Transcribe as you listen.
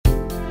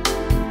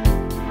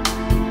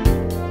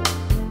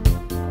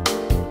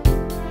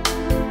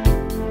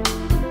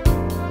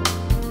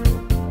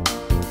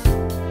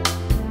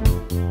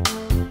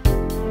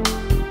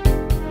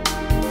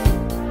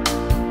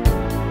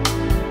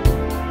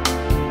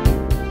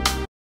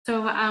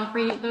So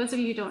those of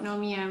you who don't know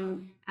me,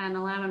 I'm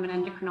Anna Lam. I'm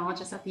an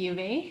endocrinologist at the U of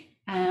A.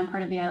 I'm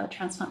part of the islet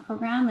transplant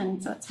program,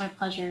 and so it's my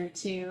pleasure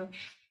to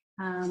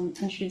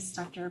introduce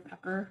Dr.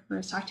 Pepper for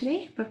his talk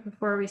today. But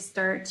before we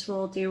start,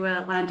 we'll do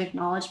a land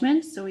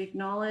acknowledgement. So we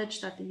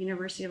acknowledge that the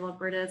University of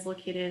Alberta is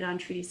located on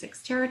Treaty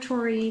 6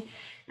 territory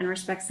and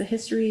respects the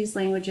histories,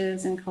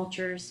 languages, and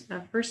cultures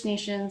of First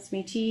Nations,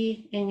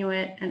 Métis,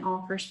 Inuit, and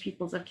all First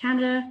Peoples of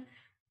Canada,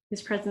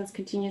 whose presence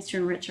continues to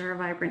enrich our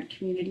vibrant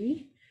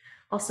community.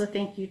 Also,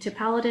 thank you to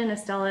Paladin,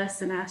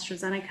 Astellas, and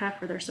AstraZeneca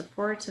for their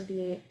support of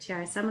the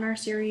ATI seminar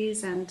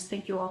series, and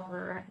thank you all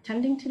for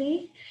attending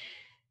today.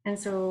 And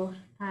so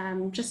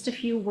just a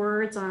few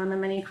words on the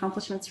many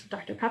accomplishments of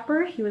Dr.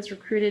 Pepper. He was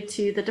recruited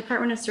to the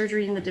Department of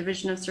Surgery in the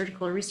Division of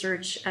Surgical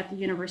Research at the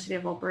University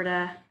of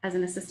Alberta as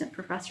an assistant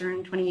professor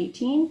in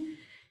 2018.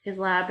 His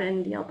lab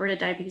in the Alberta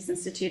Diabetes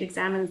Institute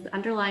examines the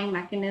underlying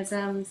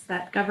mechanisms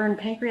that govern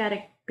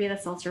pancreatic beta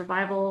cell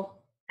survival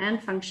and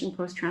function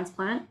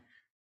post-transplant,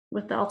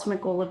 with the ultimate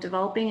goal of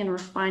developing and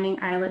refining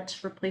islet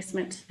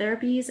replacement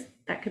therapies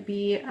that could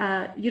be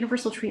a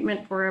universal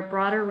treatment for a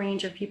broader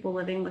range of people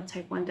living with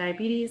type 1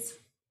 diabetes.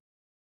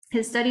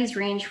 His studies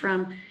range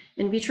from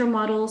in vitro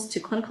models to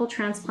clinical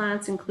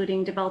transplants,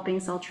 including developing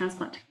cell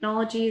transplant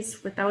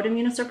technologies without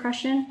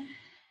immunosuppression,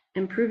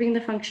 improving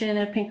the function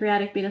of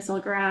pancreatic beta cell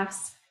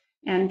grafts,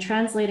 and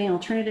translating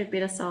alternative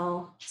beta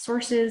cell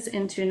sources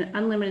into an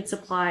unlimited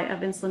supply of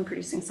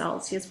insulin-producing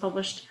cells. He has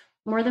published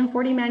more than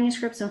 40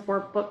 manuscripts and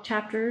 4 book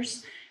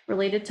chapters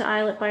related to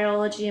islet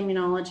biology,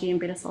 immunology, and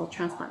beta cell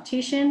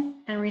transplantation.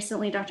 And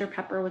recently, Dr.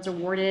 Pepper was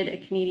awarded a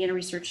Canadian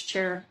Research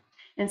Chair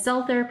in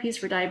Cell Therapies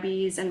for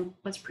Diabetes and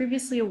was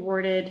previously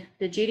awarded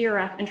the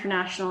JDRF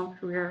International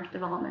Career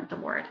Development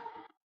Award.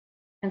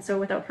 And so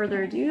without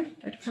further ado,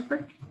 Dr.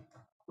 Pepper.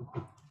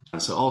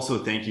 So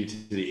also thank you to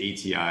the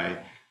ATI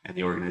and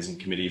the organizing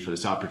committee for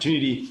this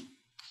opportunity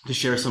to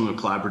share some of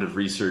the collaborative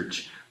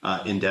research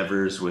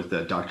endeavors with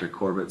Dr.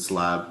 Corbett's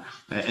lab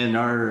and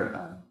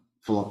our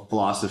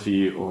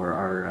philosophy or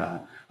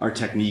our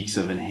techniques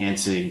of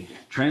enhancing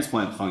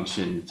transplant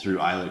function through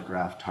islet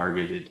graft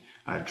targeted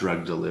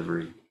drug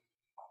delivery.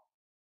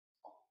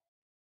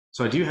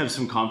 So I do have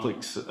some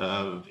conflicts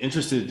of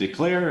interest to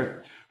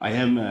declare. I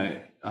am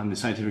on the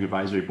scientific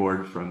advisory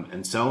board from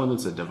Encellin.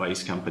 It's a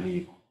device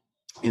company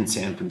in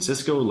San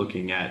Francisco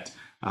looking at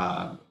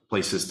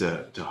places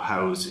to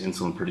house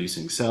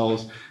insulin-producing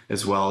cells,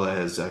 as well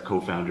as a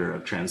co-founder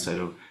of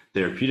Transplant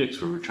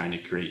Therapies, where we're trying to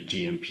create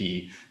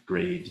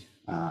GMP-grade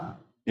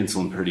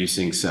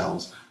insulin-producing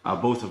cells,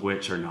 both of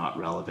which are not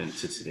relevant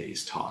to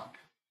today's talk.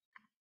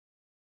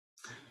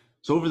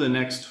 So over the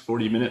next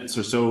 40 minutes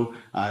or so,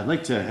 I'd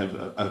like to have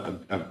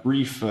a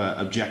brief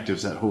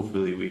objectives that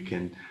hopefully we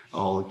can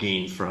all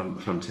gain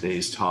from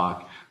today's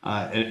talk.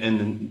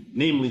 And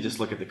namely just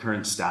look at the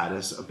current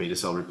status of beta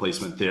cell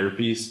replacement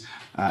therapies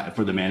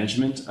for the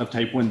management of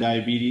type 1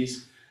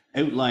 diabetes,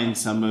 outline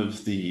some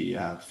of the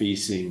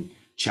facing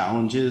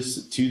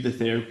challenges to the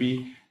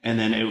therapy, and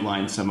then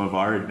outline some of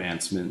our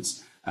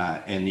advancements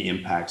and the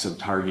impacts of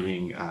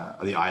targeting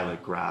the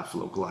islet graft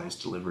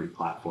localized delivery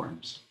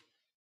platforms.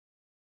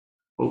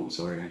 Oh,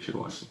 sorry, I should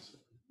watch this.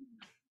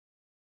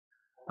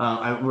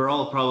 We're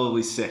all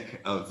probably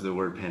sick of the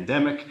word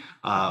pandemic,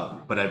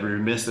 but I'd be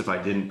remiss if I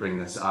didn't bring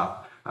this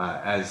up,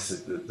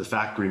 as the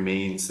fact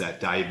remains that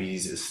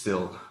diabetes is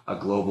still a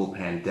global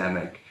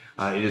pandemic.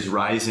 It is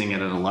rising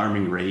at an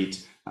alarming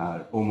rate,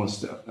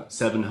 almost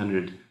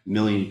 700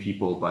 million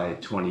people by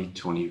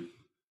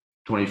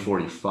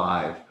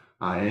 2045,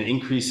 and it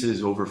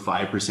increases over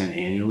 5%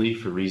 annually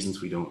for reasons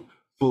we don't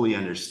fully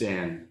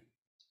understand.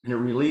 And it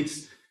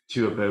relates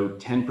to about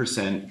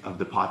 10% of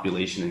the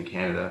population in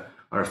Canada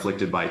are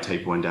afflicted by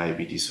type 1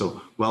 diabetes.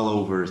 So well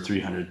over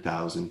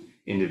 300,000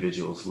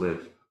 individuals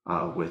live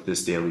with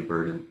this daily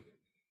burden.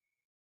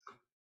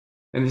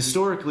 And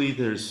historically,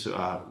 there's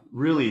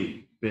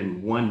really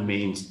been one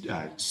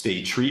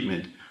mainstay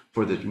treatment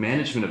for the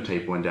management of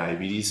type 1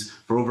 diabetes.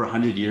 For over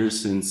 100 years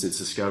since its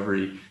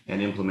discovery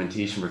and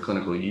implementation for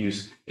clinical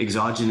use,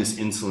 exogenous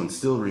insulin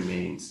still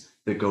remains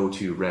the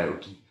go-to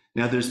route.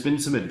 Now, there's been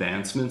some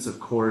advancements, of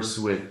course,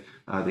 with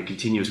the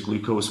continuous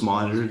glucose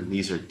monitor, and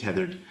these are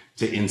tethered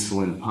to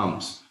insulin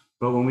pumps.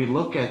 But when we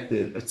look at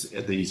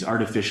these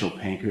artificial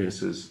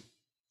pancreases'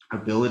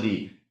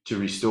 ability to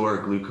restore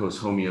glucose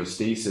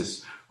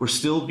homeostasis, we're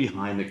still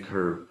behind the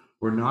curve.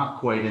 We're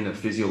not quite in a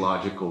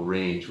physiological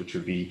range, which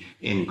would be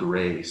in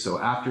gray. So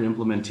after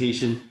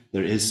implementation,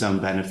 there is some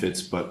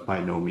benefits, but by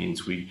no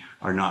means we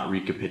are not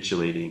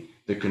recapitulating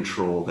the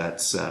control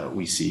that's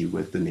we see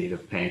with the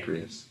native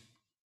pancreas.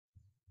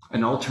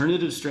 An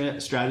alternative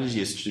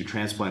strategy is through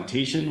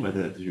transplantation,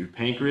 whether through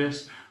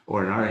pancreas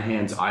or in our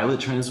hands, islet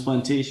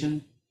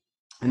transplantation.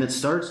 And it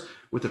starts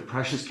with a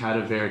precious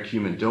cadaveric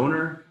human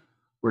donor,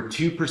 where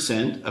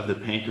 2% of the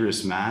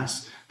pancreas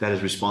mass that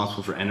is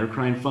responsible for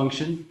endocrine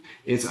function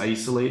is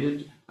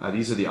isolated.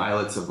 These are the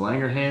islets of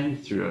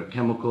Langerhans through a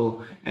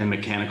chemical and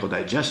mechanical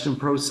digestion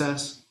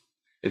process.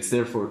 It's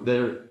therefore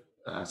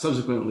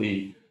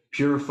subsequently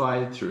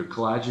purified through a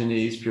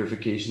collagenase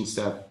purification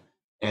step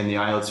and the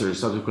islets are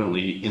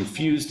subsequently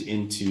infused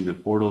into the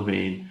portal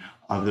vein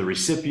of the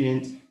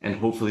recipient, and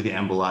hopefully they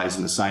embolize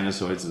in the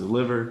sinusoids of the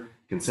liver,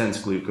 can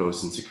sense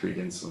glucose and secrete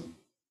insulin.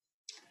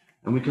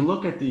 And we can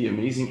look at the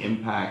amazing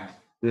impact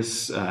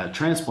this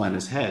transplant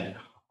has had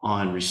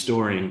on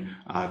restoring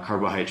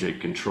carbohydrate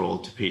control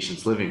to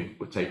patients living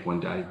with type 1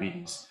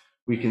 diabetes.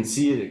 We can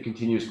see a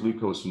continuous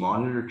glucose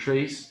monitor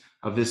trace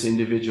of this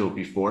individual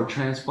before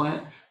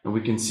transplant, and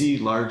we can see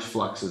large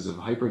fluxes of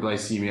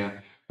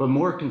hyperglycemia, but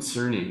more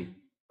concerning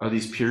are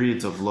these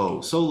periods of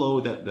low, so low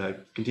that the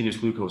continuous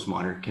glucose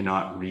monitor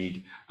cannot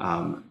read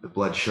the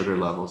blood sugar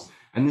levels.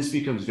 And this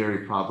becomes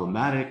very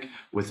problematic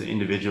with the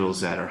individuals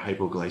that are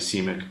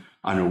hypoglycemic,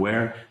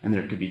 unaware, and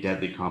there could be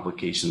deadly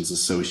complications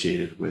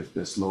associated with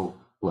this low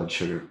blood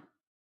sugar.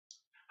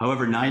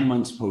 However, 9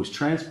 months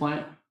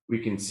post-transplant, we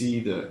can see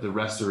the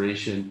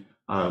restoration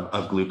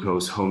of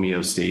glucose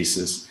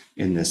homeostasis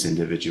in this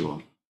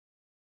individual.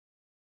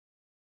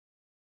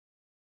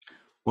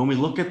 When we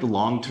look at the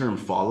long-term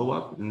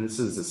follow-up, and this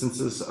is a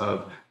synthesis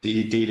of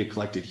the data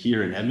collected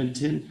here in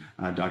Edmonton,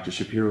 Dr.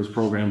 Shapiro's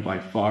program by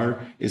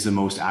far is the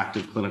most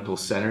active clinical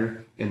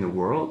center in the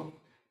world.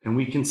 And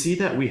we can see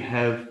that we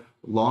have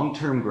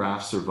long-term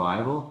graft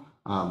survival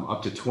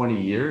up to 20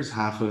 years.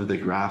 Half of the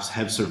grafts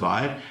have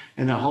survived.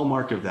 And the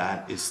hallmark of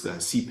that is the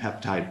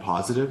C-peptide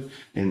positive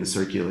in the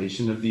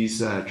circulation of these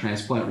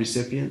transplant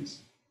recipients.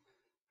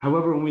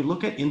 However, when we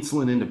look at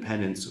insulin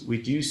independence,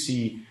 we do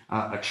see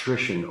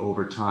attrition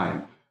over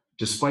time.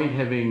 Despite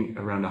having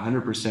around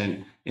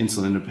 100%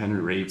 insulin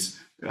independent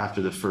rates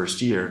after the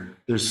first year,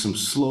 there's some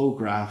slow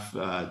graft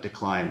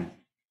decline,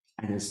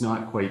 and it's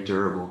not quite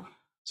durable.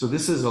 So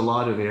this is a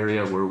lot of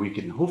area where we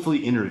can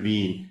hopefully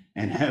intervene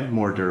and have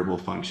more durable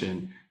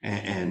function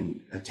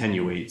and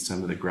attenuate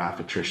some of the graft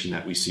attrition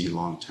that we see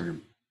long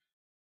term.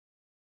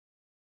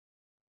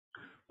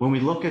 When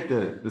we look at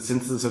the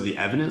synthesis of the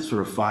evidence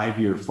for a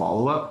 5-year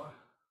follow-up,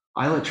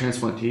 islet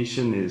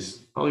transplantation is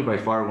probably by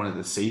far one of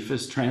the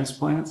safest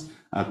transplants.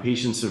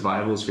 Patient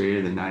survival is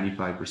greater than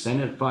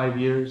 95% at 5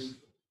 years.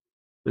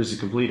 There's a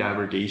complete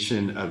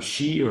abrogation of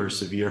SHE or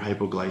severe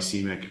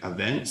hypoglycemic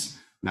events,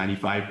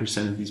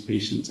 95% of these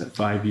patients at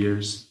 5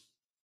 years.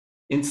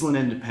 Insulin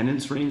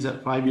independence range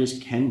at 5 years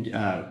can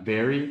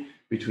vary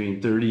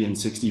between 30 and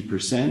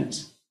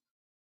 60%.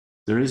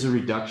 There is a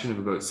reduction of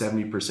about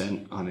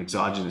 70% on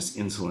exogenous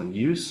insulin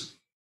use.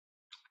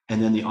 And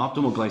then the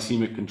optimal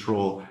glycemic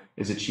control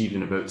is achieved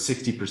in about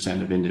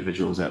 60% of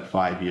individuals at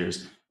 5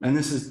 years. And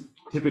this is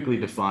typically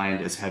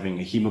defined as having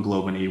a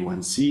hemoglobin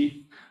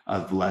A1C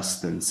of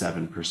less than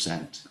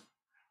 7%.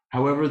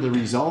 However, the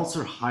results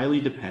are highly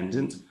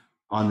dependent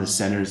on the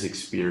center's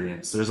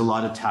experience. There's a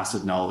lot of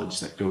tacit knowledge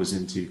that goes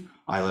into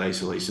islet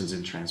isolations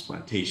and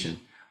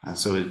transplantation.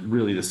 So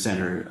really the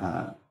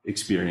center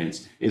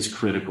experience is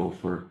critical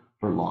for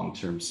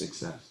long-term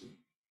success.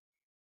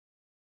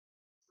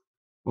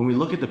 When we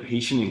look at the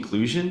patient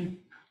inclusion,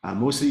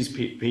 most of these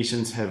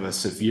patients have a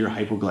severe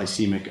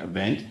hypoglycemic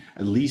event,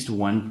 at least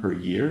one per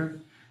year.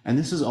 And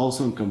this is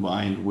also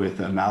combined with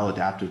a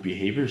maladaptive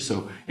behavior,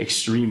 so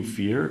extreme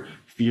fear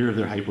of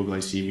their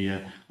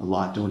hypoglycemia. A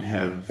lot don't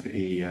have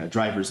a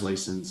driver's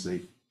license.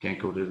 They can't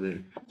go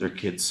to their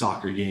kids'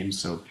 soccer games.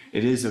 So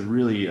it is a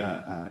really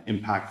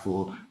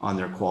impactful on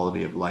their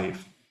quality of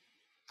life.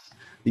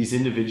 These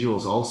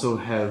individuals also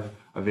have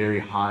a very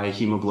high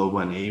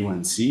hemoglobin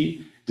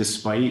A1C,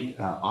 despite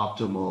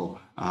optimal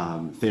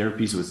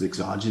therapies with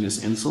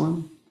exogenous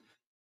insulin.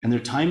 And their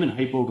time in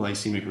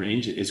hypoglycemic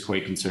range is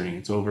quite concerning.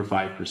 It's over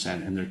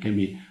 5%, and there can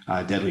be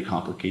deadly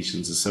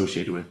complications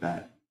associated with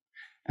that.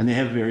 And they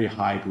have very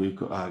high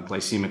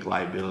glycemic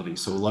liability,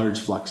 so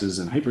large fluxes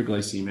in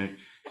hyperglycemia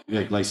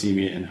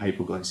and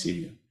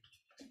hypoglycemia.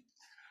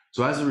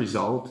 So as a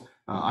result,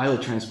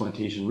 islet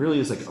transplantation really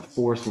is like a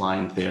fourth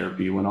line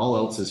therapy when all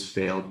else has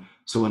failed.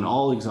 So when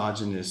all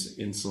exogenous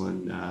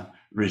insulin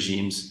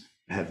regimes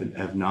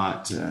have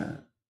not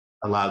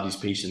allowed these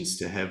patients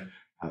to have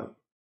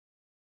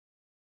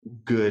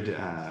good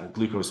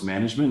glucose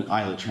management,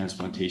 islet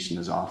transplantation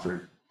is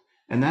offered.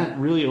 And that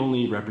really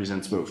only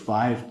represents about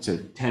 5 to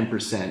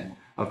 10%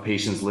 of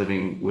patients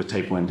living with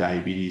type 1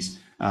 diabetes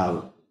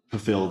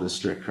fulfill the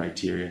strict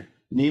criteria,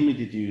 namely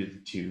due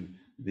to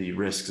the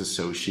risks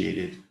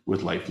associated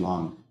with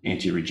lifelong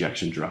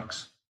anti-rejection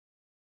drugs.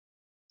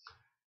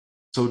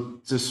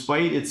 So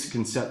despite its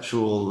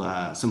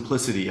conceptual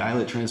simplicity,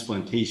 islet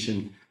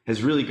transplantation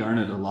has really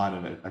garnered a lot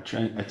of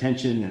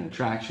attention and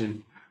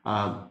attraction.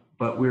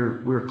 But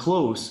we're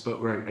close,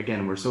 but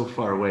we're so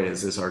far away,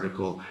 as this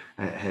article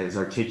has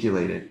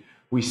articulated.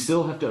 We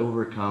still have to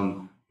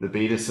overcome the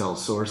beta cell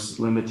source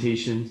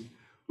limitations.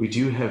 We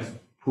do have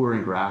poor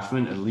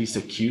engraftment, at least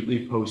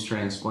acutely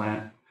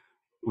post-transplant.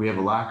 We have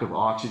a lack of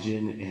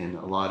oxygen and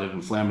a lot of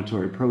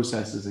inflammatory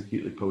processes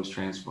acutely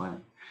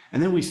post-transplant.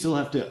 And then we still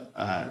have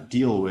to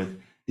deal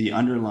with the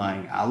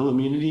underlying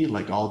alloimmunity,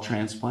 like all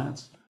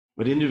transplants.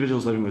 But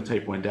individuals living with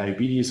type 1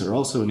 diabetes are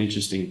also an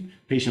interesting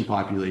patient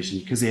population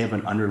because they have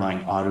an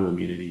underlying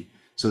autoimmunity.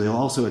 So they'll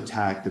also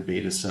attack the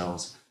beta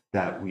cells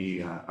that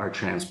we are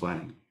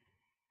transplanting.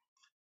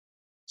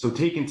 So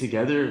taken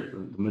together,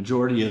 the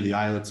majority of the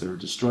islets are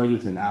destroyed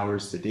within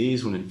hours to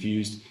days when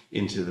infused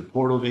into the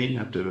portal vein,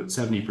 up to about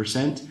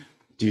 70%,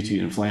 due to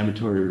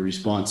inflammatory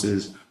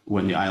responses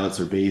when the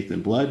islets are bathed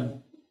in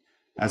blood.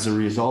 As a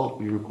result,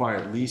 we require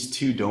at least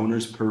 2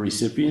 donors per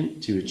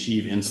recipient to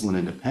achieve insulin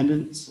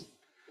independence.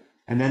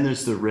 And then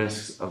there's the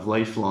risks of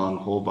lifelong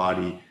whole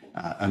body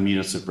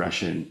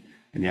immunosuppression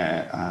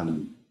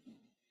and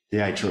the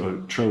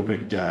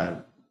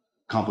iotropic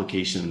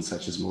complications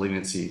such as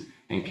malignancy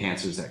and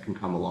cancers that can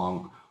come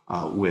along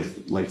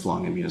with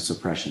lifelong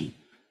immunosuppression.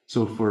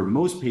 So for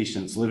most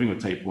patients living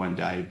with type 1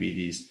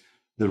 diabetes,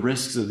 the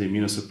risks of the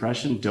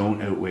immunosuppression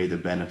don't outweigh the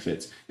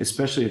benefits,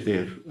 especially if they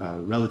have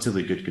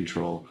relatively good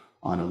control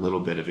on a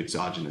little bit of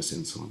exogenous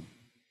insulin.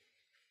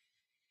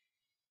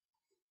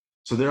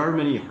 So there are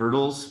many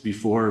hurdles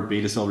before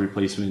beta cell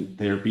replacement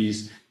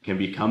therapies can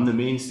become the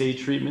mainstay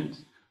treatment.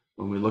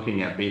 When we're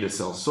looking at beta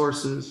cell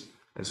sources,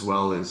 as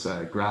well as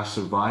graft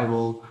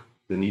survival,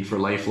 the need for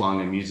lifelong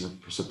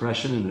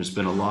immunosuppression, and there's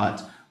been a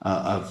lot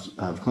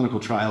of clinical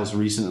trials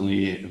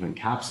recently of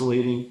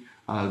encapsulating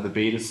the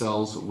beta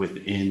cells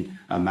within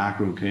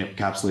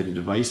macro-encapsulated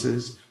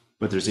devices,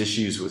 but there's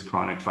issues with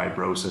chronic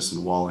fibrosis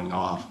and walling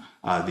off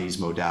these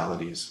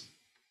modalities.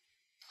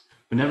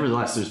 But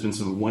nevertheless, there's been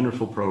some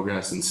wonderful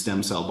progress in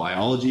stem cell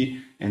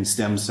biology and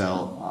stem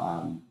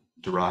cell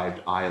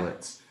derived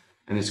islets.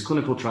 And there's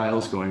clinical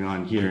trials going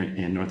on here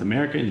in North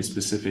America and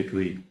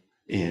specifically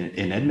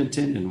in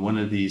Edmonton. And one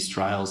of these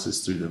trials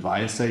is through the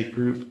ViaCyte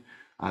group.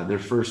 Their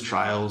first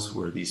trials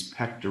were these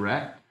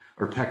ENCAP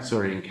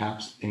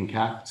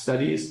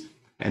studies.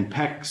 And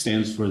PEC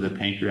stands for the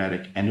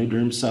pancreatic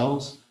endoderm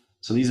cells.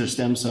 So these are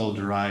stem cell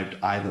derived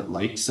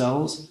islet-like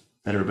cells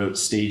that are about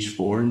stage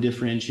 4 in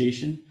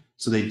differentiation.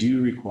 So they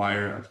do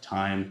require a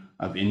time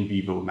of in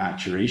vivo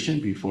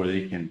maturation before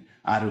they can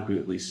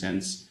adequately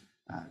sense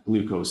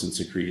glucose and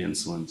secrete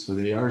insulin. So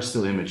they are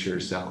still immature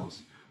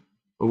cells.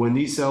 But when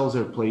these cells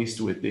are placed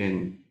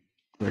within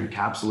their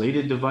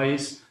encapsulated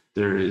device,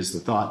 there is the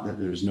thought that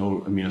there's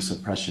no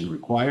immunosuppression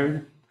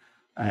required.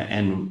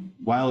 And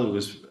while it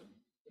was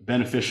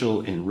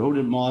beneficial in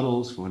rodent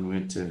models, when we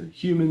went to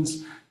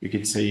humans, we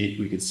could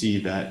see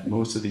that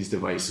most of these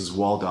devices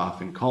walled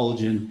off in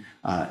collagen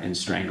and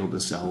strangled the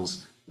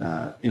cells,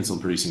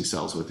 insulin-producing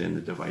cells within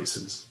the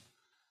devices.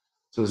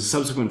 So as a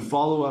subsequent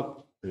follow-up,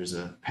 there's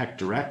a PEC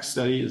Direct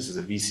study. This is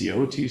a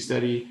VCO2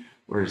 study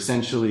where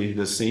essentially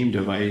the same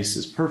device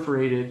is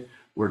perforated,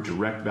 where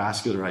direct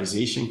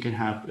vascularization can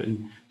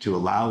happen to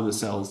allow the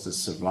cells to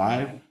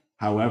survive.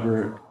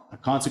 However, a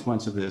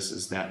consequence of this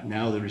is that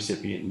now the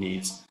recipient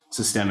needs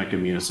systemic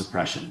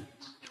immunosuppression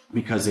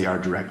because they are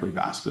directly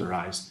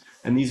vascularized.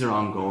 And these are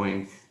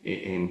ongoing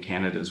in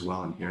Canada as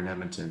well and here in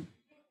Edmonton.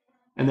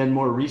 And then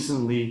more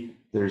recently,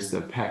 there's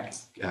the PEC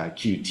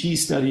QT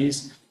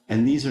studies,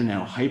 and these are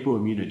now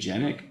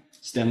hypoimmunogenic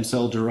stem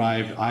cell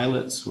derived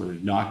islets where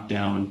they've knocked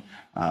down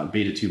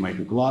beta-2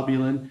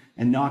 microglobulin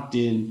and knocked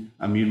in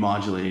immune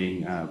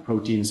modulating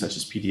proteins such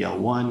as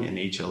PD-L1 and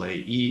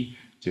HLA-E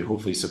to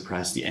hopefully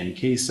suppress the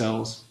NK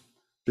cells.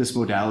 This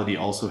modality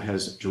also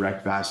has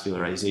direct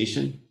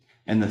vascularization,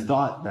 and the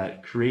thought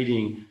that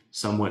creating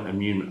somewhat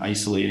immune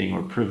isolating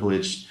or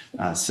privileged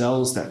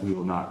cells that we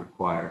will not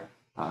require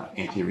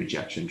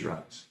anti-rejection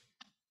drugs.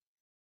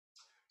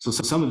 So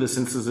some of the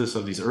synthesis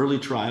of these early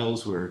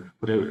trials were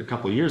put out a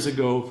couple of years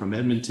ago from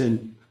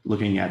Edmonton,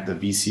 looking at the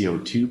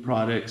VCO2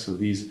 products. So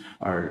these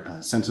are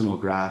sentinel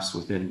grafts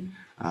within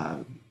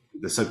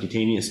the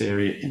subcutaneous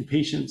area in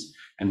patients.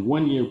 And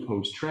 1 year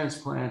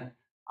post-transplant,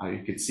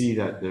 you could see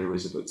that there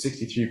was about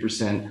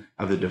 63%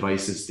 of the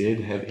devices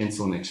did have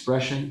insulin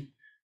expression.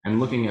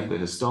 And looking at the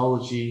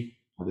histology,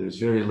 there's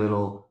very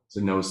little to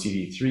no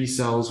CD3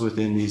 cells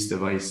within these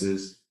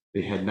devices.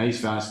 They had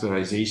nice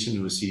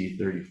vascularization with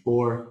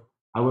CD34.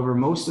 However,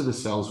 most of the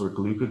cells were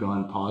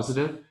glucagon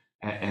positive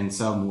and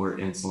some were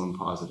insulin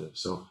positive.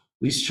 So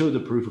at least show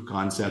the proof of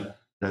concept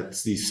that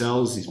these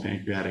cells, these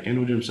pancreatic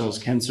endoderm cells,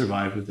 can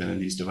survive within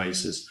these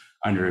devices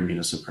under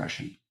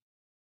immunosuppression.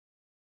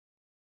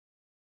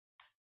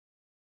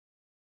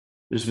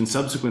 There's been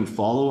subsequent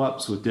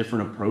follow-ups with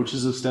different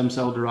approaches of stem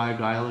cell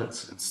derived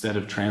islets. Instead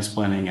of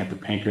transplanting at the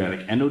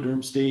pancreatic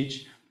endoderm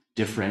stage,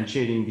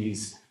 differentiating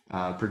these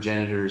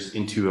progenitors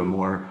into a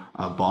more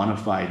bona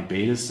fide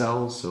beta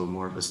cells, so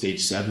more of a stage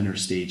 7 or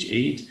stage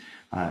 8.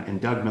 And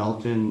Doug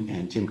Melton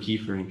and Tim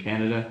Kiefer in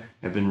Canada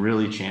have been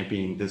really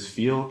championing this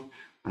field.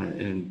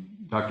 And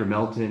Dr.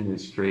 Melton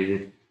has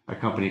created a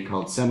company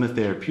called Sema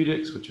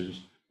Therapeutics, which was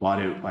bought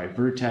out by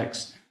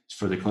Vertex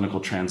for the clinical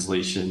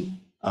translation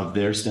of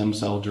their stem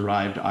cell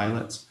derived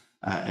islets.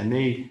 And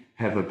they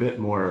have a bit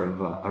more of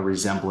a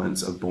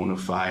resemblance of bona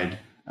fide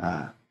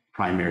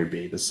primary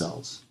beta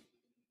cells.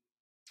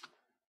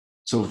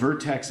 So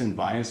Vertex and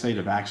ViaCyte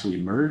have actually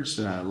merged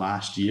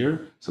last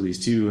year. So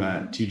these two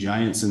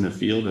giants in the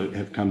field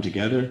have come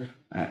together,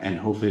 and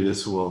hopefully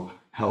this will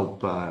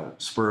help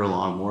spur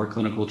along more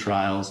clinical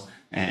trials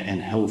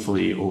and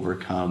hopefully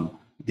overcome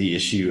the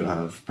issue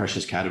of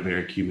precious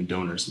cadaveric human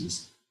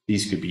donors.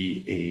 These could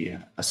be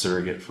a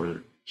surrogate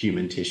for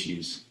human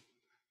tissues.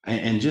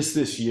 And just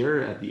this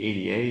year at the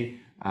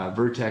ADA,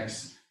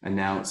 Vertex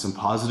announced some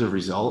positive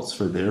results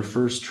for their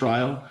first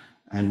trial.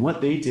 And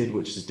what they did,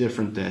 which is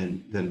different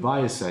than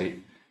ViaCyte,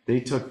 they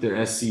took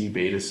their SC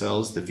beta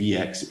cells, the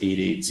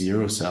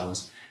VX880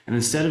 cells, and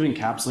instead of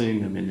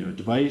encapsulating them into a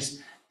device,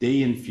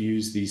 they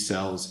infused these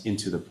cells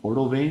into the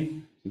portal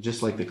vein,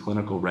 just like the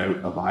clinical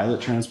route of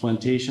islet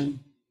transplantation.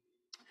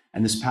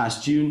 And this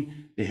past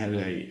June, they had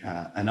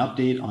an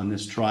update on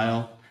this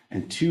trial,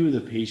 and 2 of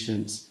the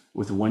patients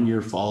with a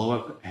 1-year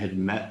follow-up had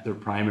met their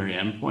primary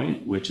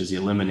endpoint, which is the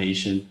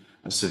elimination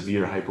of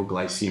severe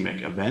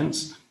hypoglycemic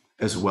events,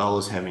 as well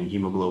as having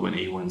hemoglobin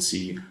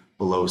A1C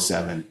below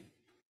 7.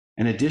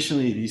 And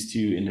additionally, these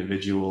 2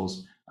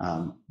 individuals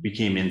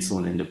became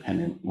insulin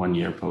independent 1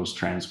 year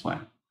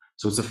post-transplant.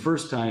 So it's the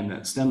first time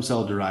that stem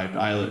cell-derived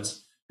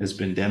islets has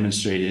been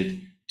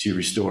demonstrated to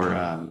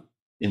restore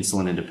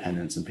insulin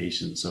independence in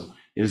patients. So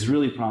it is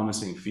really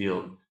promising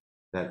field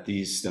that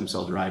these stem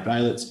cell-derived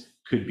islets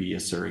could be a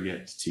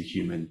surrogate to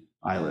human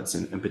islets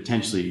and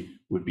potentially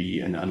would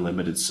be an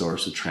unlimited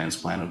source of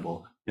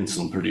transplantable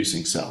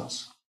insulin-producing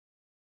cells.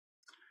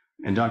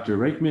 And Dr.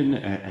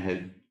 Reichman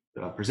had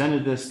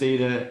presented this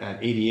data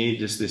at ADA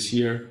just this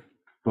year,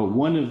 but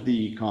one of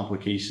the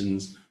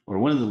complications or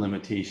one of the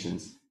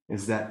limitations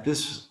is that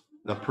this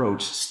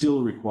approach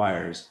still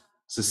requires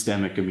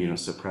systemic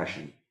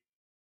immunosuppression.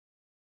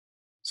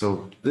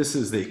 So this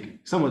is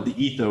somewhat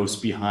the ethos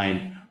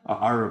behind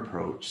our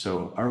approach.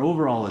 So our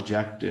overall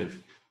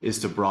objective is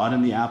to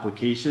broaden the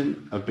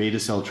application of beta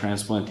cell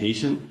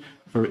transplantation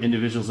for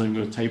individuals living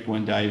with type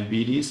 1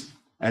 diabetes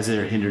as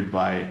they're hindered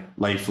by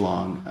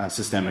lifelong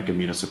systemic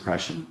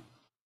immunosuppression.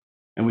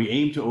 And we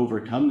aim to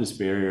overcome this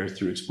barrier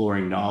through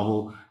exploring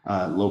novel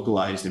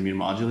localized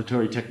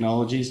immunomodulatory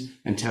technologies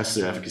and test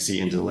their efficacy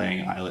in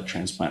delaying islet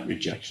transplant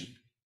rejection.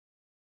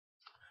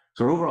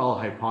 So our overall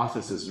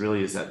hypothesis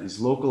really is that this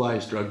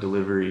localized drug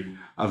delivery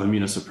of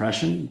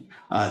immunosuppression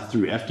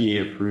through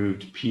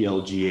FDA-approved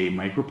PLGA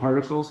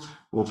microparticles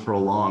will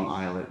prolong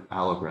islet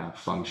allograft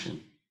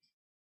function.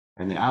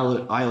 And the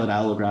islet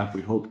allograft,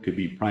 we hope, could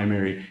be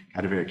primary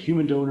cadaveric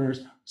human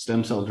donors,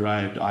 stem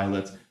cell-derived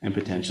islets, and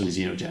potentially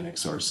xenogenic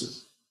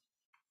sources.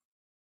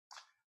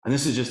 And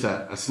this is just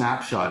a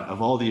snapshot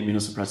of all the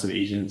immunosuppressive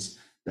agents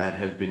that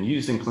have been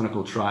used in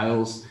clinical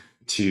trials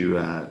to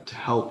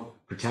help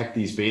protect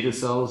these beta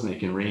cells, and they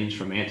can range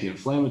from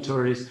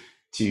anti-inflammatories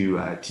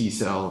to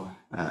T-cell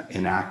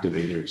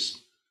inactivators.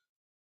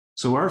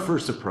 So our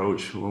first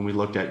approach, when we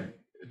looked at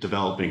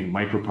developing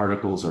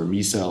microparticles or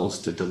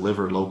micelles to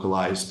deliver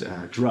localized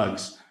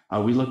drugs,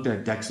 we looked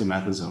at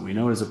dexamethasone. We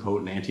know it is a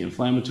potent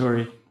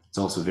anti-inflammatory. It's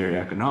also very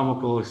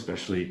economical,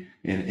 especially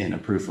in a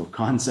proof of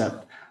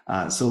concept.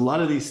 So a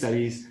lot of these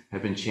studies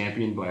have been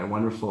championed by a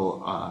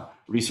wonderful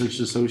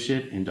research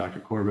associate in Dr.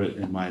 Corbett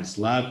and my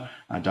lab,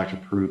 Dr.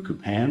 Peru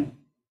Kupan.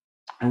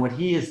 And what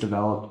he has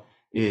developed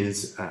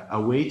is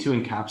a way to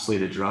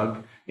encapsulate a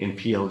drug in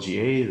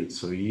PLGA.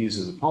 So he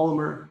uses a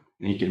polymer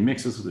and he can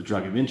mix this with a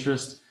drug of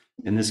interest.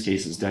 In this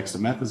case, it's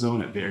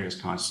dexamethasone at various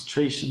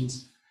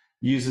concentrations,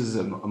 uses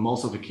an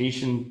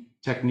emulsification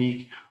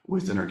technique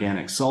with an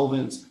organic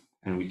solvent,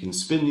 and we can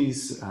spin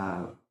these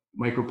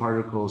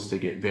microparticles to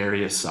get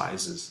various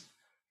sizes.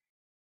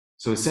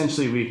 So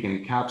essentially, we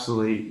can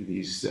encapsulate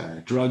these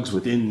drugs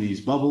within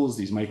these bubbles,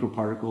 these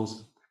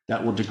microparticles,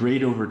 that will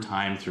degrade over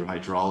time through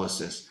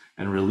hydrolysis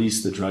and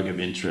release the drug of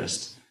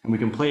interest. And we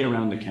can play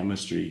around the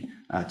chemistry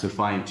to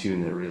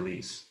fine-tune their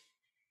release.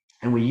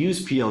 And we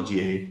use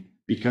PLGA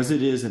because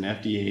it is an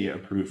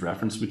FDA-approved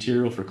reference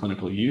material for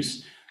clinical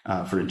use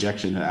for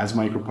injection as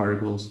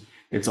microparticles.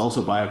 It's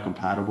also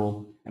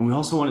biocompatible, and we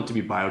also want it to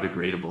be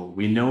biodegradable.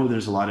 We know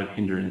there's a lot of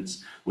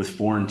hindrance with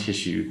foreign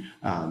tissue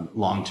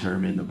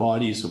long-term in the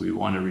body, so we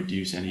want to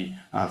reduce any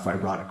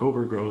fibrotic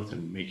overgrowth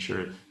and make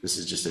sure this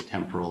is just a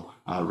temporal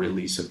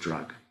release of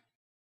drug.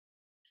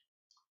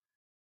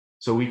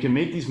 So we can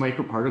make these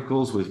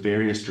microparticles with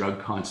various drug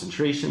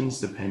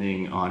concentrations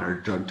depending on our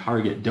drug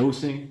target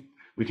dosing.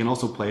 We can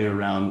also play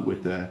around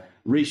with the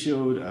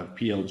ratio of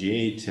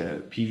PLGA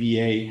to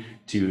PVA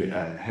to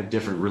have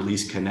different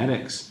release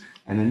kinetics.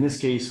 And in this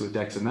case, with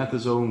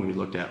dexamethasone, we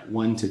looked at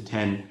 1 to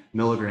 10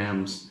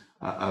 milligrams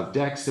of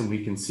dex, and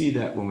we can see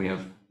that when we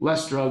have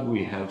less drug,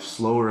 we have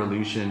slower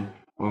elution.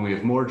 When we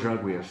have more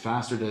drug, we have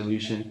faster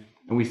dilution.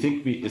 And we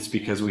think it's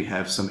because we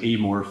have some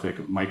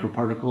amorphic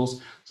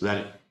microparticles, so that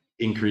it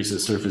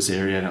increases surface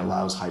area and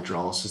allows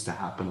hydrolysis to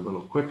happen a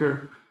little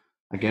quicker.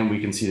 Again, we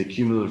can see the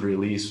cumulative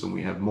release. When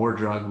we have more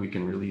drug, we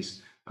can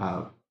release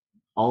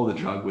all the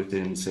drug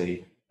within,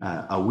 say,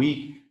 a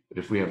week. But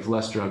if we have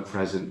less drug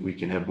present, we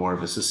can have more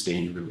of a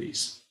sustained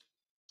release.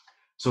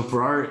 So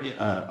for our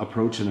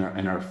approach in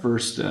our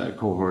first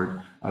cohort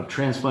of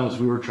transplants,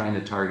 we were trying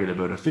to target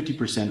about a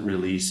 50%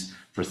 release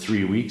for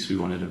 3 weeks. We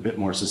wanted a bit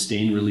more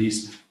sustained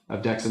release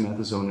of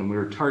dexamethasone, and we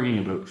were targeting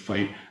about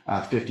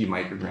 50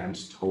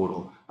 micrograms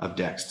total of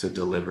dex to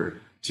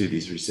deliver to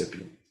these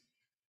recipients.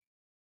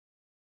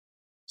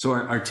 So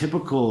our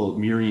typical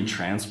murine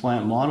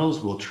transplant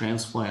models will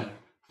transplant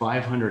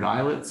 500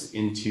 islets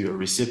into a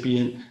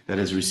recipient that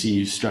has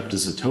received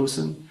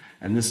streptozotocin.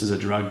 And this is a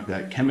drug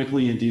that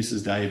chemically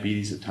induces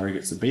diabetes. It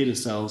targets the beta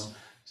cells,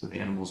 so the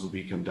animals will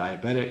become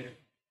diabetic.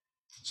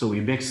 So we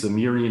mix the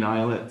murine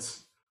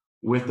islets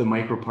with the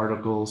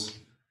microparticles.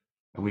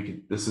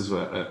 And this is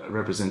a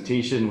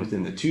representation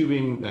within the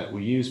tubing that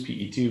we use,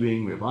 PE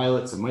tubing. We have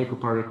islets and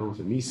microparticles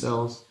and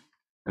micelles.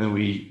 And then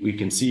we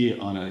can see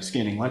on a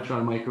scanning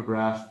electron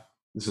micrograph,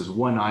 this is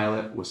one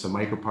islet with some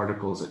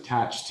microparticles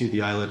attached to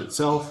the islet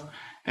itself.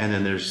 And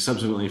then there's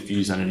subsequently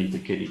fused underneath the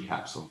kidney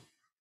capsule.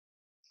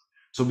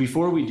 So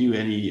before we do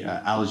any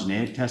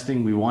allogeneic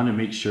testing, we want to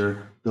make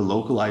sure the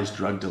localized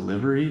drug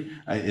delivery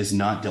is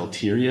not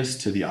deleterious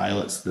to the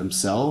islets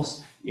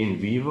themselves in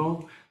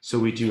vivo. So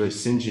we do a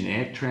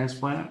syngeneic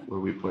transplant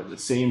where we put the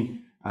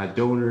same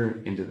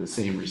donor into the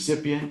same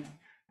recipient.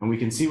 And we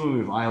can see when we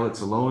have islets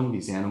alone,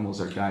 these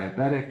animals are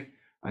diabetic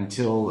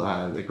until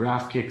the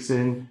graft kicks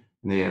in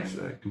and they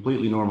have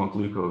completely normal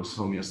glucose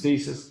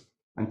homeostasis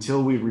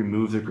until we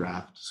remove the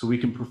graft. So we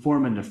can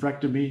perform a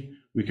nephrectomy,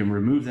 we can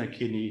remove that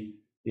kidney,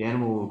 the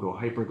animal will go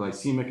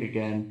hyperglycemic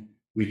again.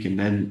 We can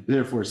then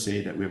therefore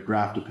say that we have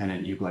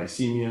graft-dependent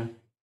euglycemia,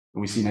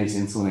 and we see nice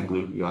insulin and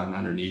glucagon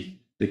underneath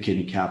the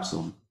kidney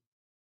capsule.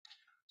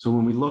 So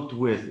when we looked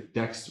with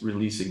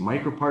DEX-releasing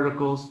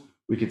microparticles,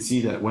 we could see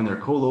that when they're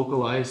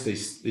co-localized,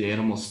 the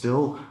animals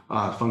still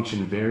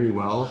function very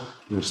well.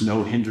 There's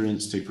no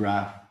hindrance to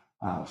graft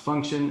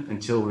function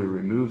until we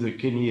remove the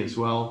kidney as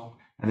well.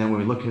 And then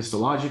when we look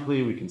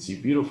histologically, we can see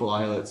beautiful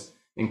islets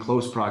in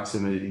close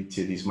proximity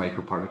to these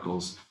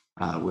microparticles,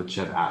 which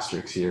have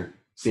asterisks here,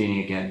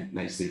 staining again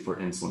nicely for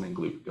insulin and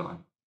glucagon.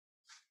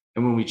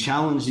 And when we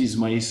challenge these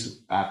mice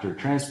after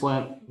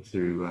transplant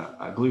through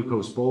a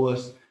glucose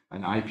bolus,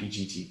 an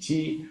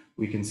IPGTT,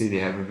 we can see they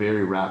have a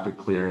very rapid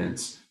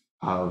clearance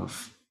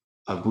of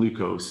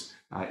glucose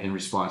in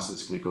response to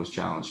this glucose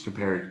challenge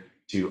compared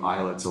to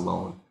islets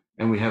alone.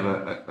 And we have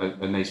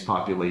a nice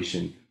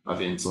population of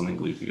insulin and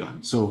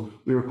glucagon. So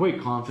we were quite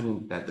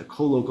confident that the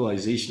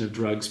co-localization of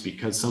drugs,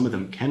 because some of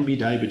them can be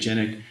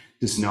diabegenic,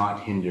 does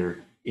not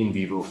hinder in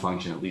vivo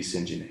function, at least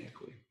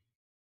syngeneically.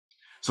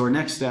 So our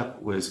next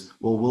step was,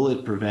 well, will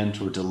it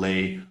prevent or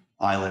delay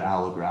islet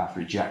allograft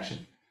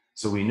rejection?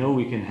 So we know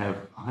we can have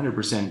 100%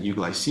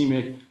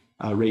 euglycemic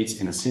rates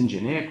in a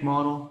syngeneic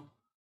model,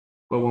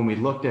 but when we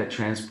looked at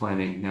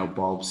transplanting now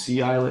bulb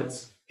C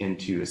islets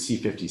into a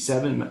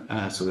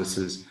C57, so this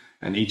is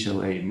an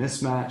HLA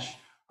mismatch,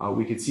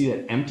 we could see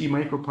that empty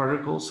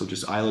microparticles, so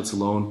just islets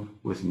alone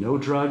with no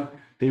drug,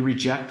 they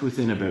reject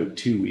within about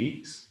 2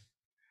 weeks.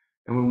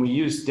 And when we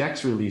use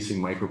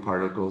DEX-releasing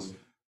microparticles,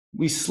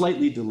 we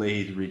slightly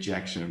delayed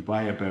rejection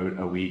by about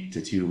a week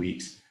to 2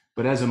 weeks,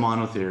 but as a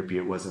monotherapy,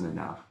 it wasn't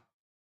enough.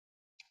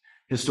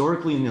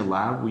 Historically in the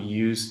lab, we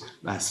use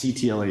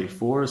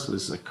CTLA4, so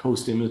this is a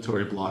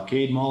co-stimulatory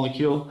blockade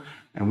molecule,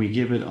 and we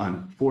give it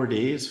on 4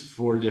 days,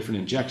 4 different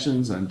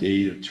injections on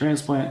day of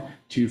transplant,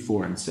 2,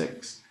 4, and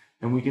 6.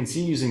 And we can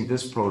see using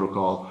this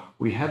protocol,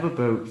 we have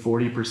about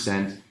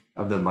 40%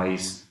 of the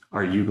mice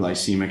are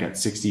euglycemic at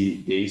 60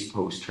 days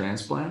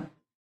post-transplant.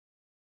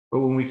 But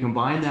when we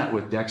combine that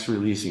with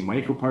DEX-releasing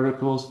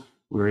microparticles,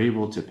 we're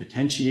able to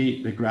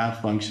potentiate the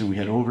graft function. We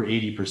had over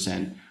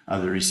 80%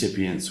 of the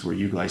recipients were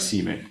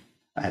euglycemic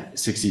at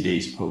 60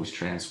 days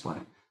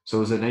post-transplant. So it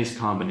was a nice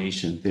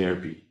combination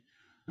therapy.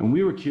 And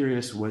we were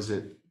curious, was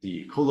it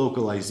the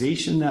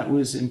co-localization that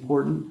was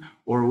important,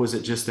 or was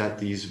it just that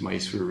these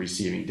mice were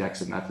receiving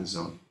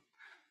dexamethasone?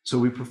 So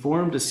we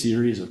performed a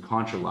series of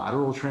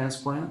contralateral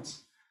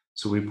transplants.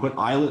 So we put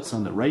islets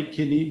on the right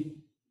kidney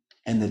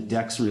and the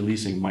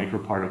DEX-releasing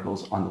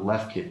microparticles on the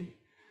left kidney.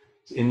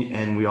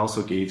 And we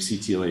also gave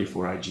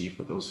CTLA-4 Ig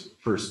for those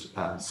first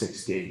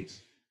 6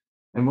 days.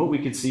 And what we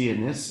could see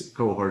in this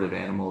cohort of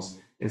animals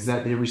is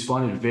that they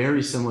responded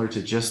very similar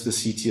to just the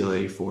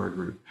CTLA-4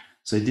 group.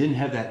 So they didn't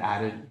have that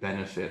added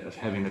benefit of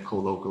having the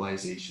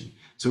co-localization.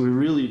 So we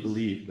really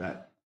believe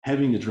that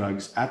having the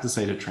drugs at the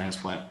site of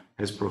transplant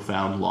has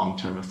profound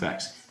long-term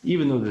effects,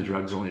 even though the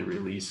drugs only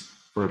release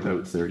for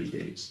about 30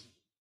 days.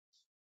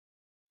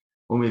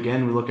 When we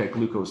look at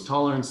glucose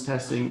tolerance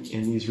testing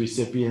in these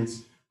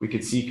recipients, we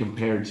could see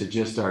compared to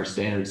just our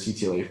standard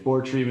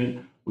CTLA-4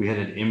 treatment, we had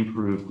an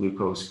improved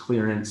glucose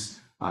clearance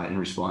in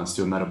response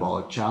to a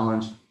metabolic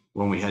challenge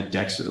when we had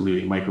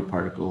DEX-eluting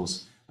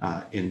microparticles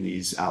in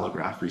these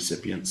allograft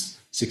recipients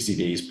 60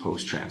 days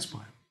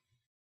post-transplant.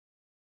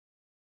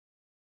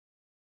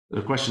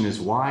 The question is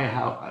why,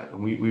 how?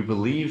 We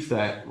believe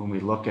that when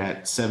we look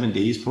at 7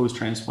 days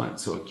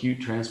post-transplant, so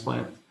acute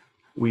transplant,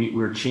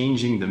 we're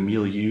changing the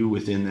milieu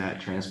within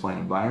that transplant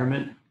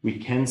environment. We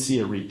can see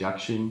a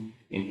reduction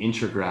in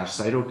intragraft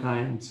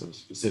cytokines, so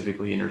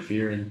specifically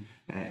interferon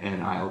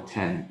and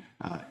IL-10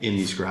 in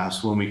these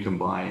grafts when we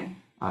combine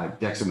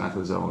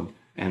dexamethasone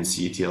and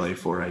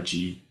CTLA-4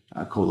 Ig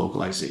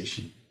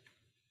co-localization.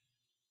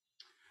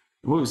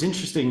 What was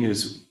interesting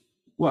is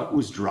what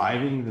was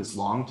driving this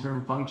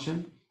long-term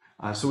function.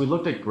 So we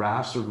looked at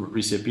grafts of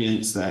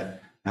recipients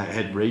that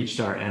had reached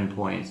our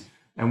endpoints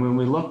And when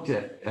we looked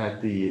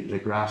at the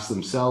grafts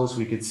themselves,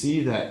 we could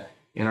see that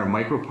in our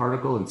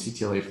microparticle and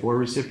CTLA-4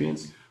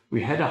 recipients,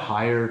 we had a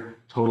higher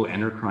total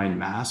endocrine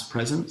mass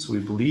present. So we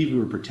believe we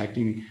were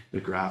protecting the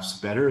grafts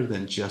better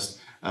than just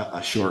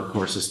a short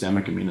course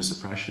systemic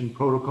immunosuppression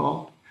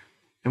protocol.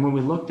 And when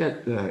we looked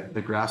at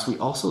the grafts, we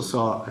also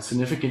saw a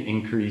significant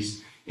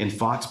increase in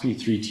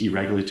FOXP3T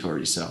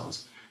regulatory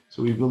cells.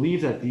 So we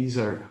believe that these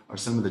are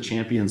some of the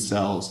champion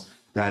cells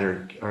that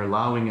are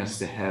allowing us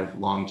to have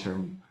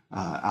long-term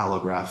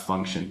allograft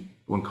function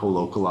when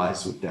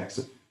co-localized with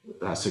DEX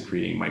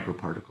secreting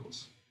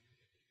microparticles.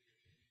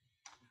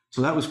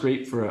 So that was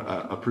great for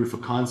a proof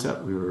of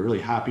concept. We were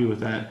really happy with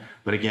that.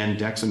 But again,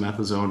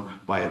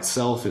 dexamethasone by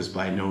itself is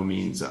by no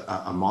means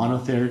a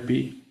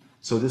monotherapy.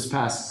 So this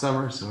past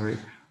summer,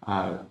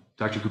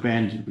 Dr.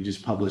 Kuban, we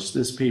just published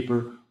this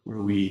paper where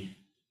we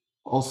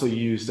also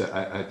used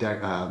a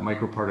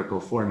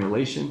microparticle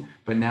formulation,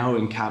 but now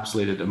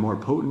encapsulated a more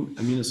potent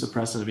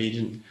immunosuppressive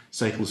agent,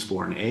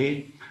 cyclosporin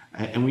A.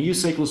 And we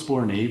use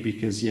cyclosporin A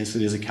because, yes,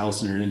 it is a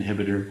calcineurin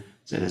inhibitor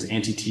that has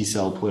anti-T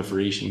cell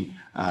proliferation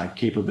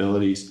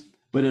capabilities,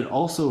 but it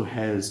also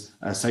has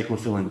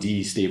cyclophilin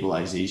D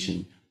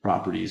stabilization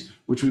properties,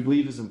 which we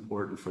believe is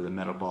important for the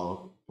metabolic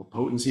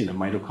potency and the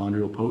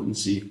mitochondrial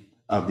potency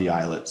of the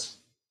islets.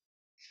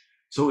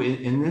 So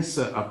in this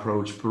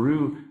approach,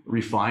 Peru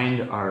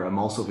refined our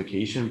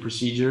emulsification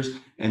procedures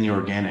and the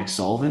organic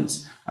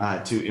solvents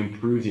to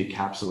improve the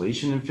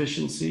encapsulation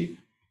efficiency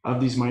of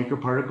these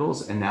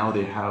microparticles, and now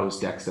they house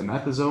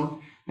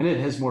dexamethasone, and it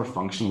has more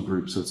functional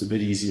groups, so it's a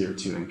bit easier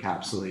to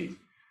encapsulate.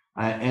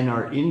 And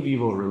our in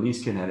vivo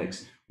release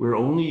kinetics, we're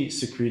only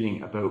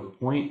secreting about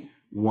 0.1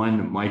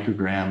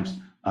 micrograms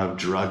of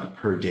drug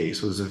per day.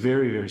 So it's a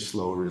very, very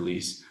slow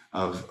release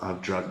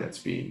of drug that's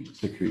being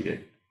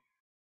secreted.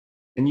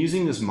 And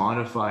using this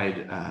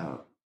modified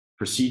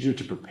procedure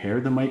to prepare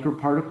the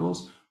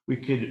microparticles, we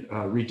could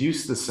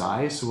reduce the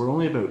size. So we're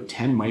only about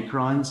 10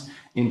 microns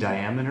in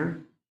diameter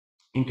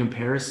in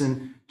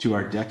comparison to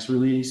our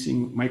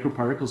DEX-releasing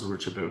microparticles,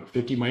 which are about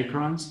 50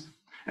 microns.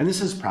 And this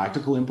has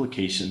practical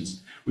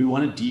implications. We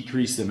want to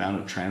decrease the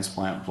amount of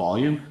transplant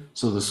volume.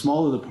 So the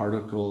smaller the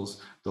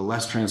particles, the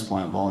less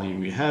transplant volume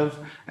we have.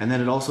 And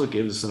then it also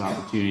gives us an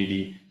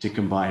opportunity to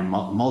combine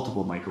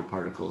multiple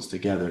microparticles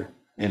together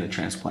in a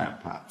transplant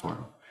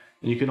platform.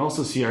 And you can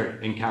also see our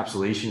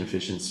encapsulation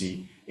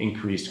efficiency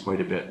increased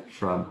quite a bit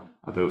from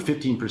about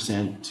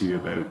 15% to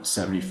about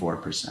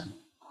 74%.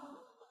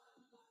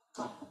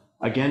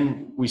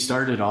 Again, we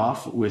started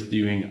off with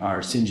doing our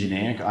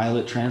syngeneic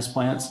islet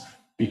transplants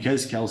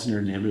because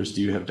calcineurin inhibitors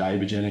do have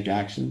diabegenic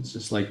actions,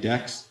 just like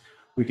DEX.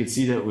 We could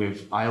see that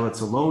with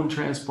islets alone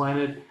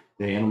transplanted,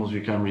 the animals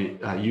become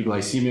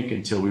euglycemic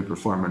until we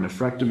perform a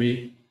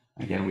nephrectomy.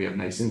 Again, we have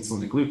nice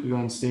insulin and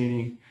glucagon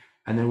staining.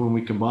 And then when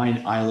we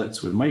combine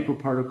islets with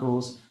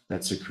microparticles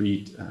that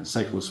secrete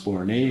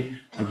cyclosporin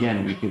A,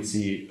 again, we could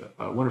see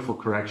a wonderful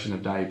correction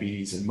of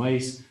diabetes in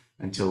mice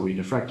until we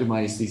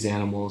nephrectomize these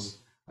animals.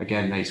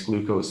 Again, nice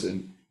glucose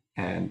and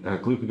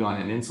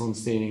glucagon and insulin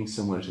staining,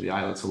 similar to the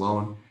islets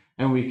alone.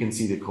 And we can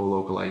see the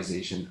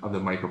co-localization of the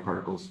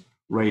microparticles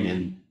right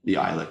in the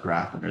islet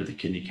graft under the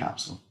kidney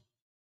capsule.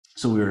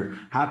 So we were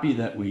happy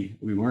that we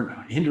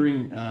weren't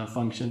hindering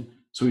function,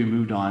 so we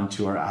moved on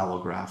to our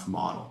allograft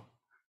model.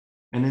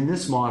 And in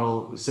this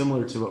model,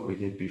 similar to what we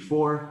did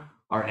before,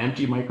 our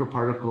empty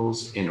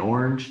microparticles in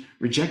orange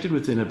rejected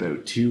within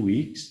about 2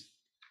 weeks.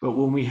 But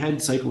when we had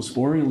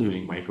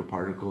cyclosporin-eluting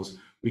microparticles,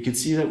 we could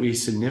see that we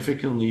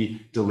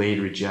significantly delayed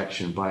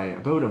rejection by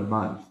about a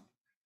month.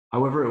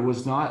 However, it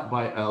was not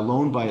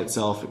alone by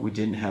itself, we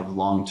didn't have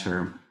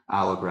long-term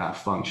allograft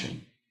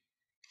function.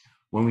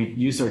 When we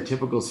used our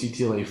typical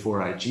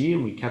CTLA-4 Ig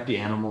and we kept the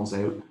animals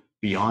out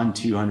beyond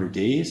 200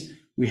 days,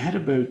 we had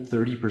about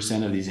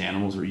 30% of these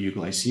animals were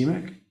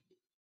euglycemic.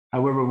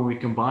 However, when we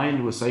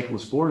combined with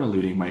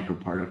cyclosporin-eluting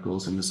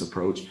microparticles in this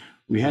approach,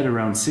 we had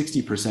around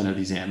 60% of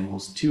these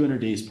animals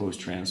 200 days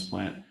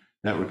post-transplant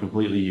that were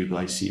completely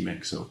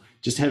euglycemic. So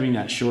just having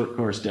that short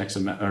course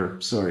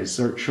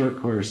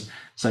short course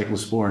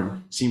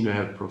cyclosporin seemed to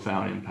have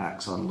profound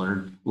impacts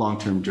on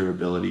long-term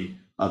durability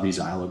of these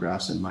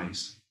allografts in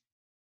mice.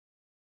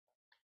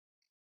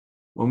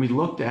 When we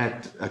looked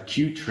at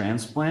acute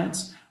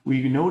transplants,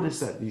 we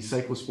noticed that these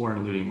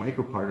cyclosporin-eluting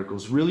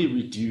microparticles really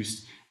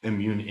reduced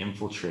immune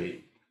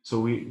infiltrate. So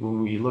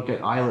when we look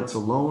at islets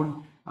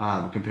alone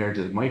compared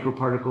to the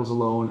microparticles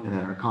alone, and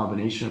then our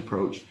combination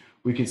approach,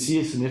 we can see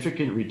a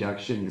significant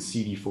reduction in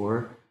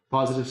CD4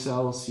 positive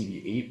cells,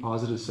 CD8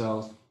 positive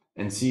cells,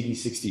 and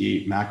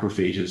CD68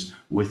 macrophages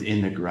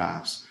within the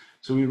grafts.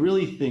 So we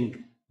really think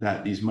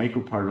that these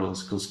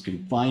microparticles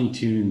can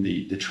fine-tune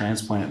the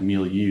transplant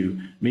milieu,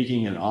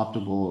 making an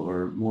optimal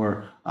or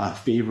more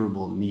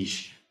favorable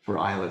niche for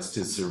islets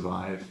to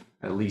survive,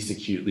 at least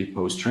acutely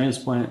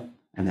post-transplant,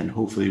 and then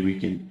hopefully we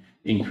can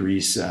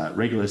increase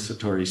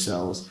regulatory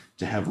cells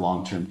to have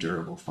long-term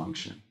durable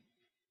function.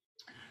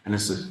 And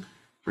this is,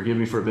 forgive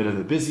me for a bit of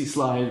a busy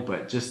slide,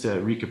 but just to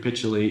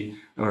recapitulate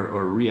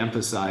or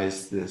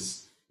re-emphasize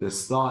this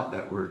this thought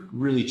that we're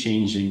really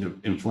changing the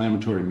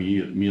inflammatory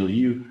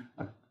milieu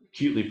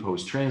acutely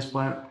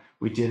post-transplant.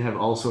 We did have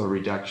also a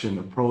reduction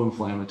of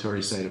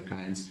pro-inflammatory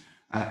cytokines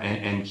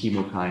and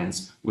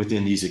chemokines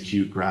within these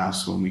acute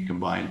grafts when we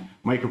combine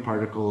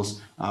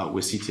microparticles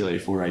with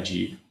CTLA-4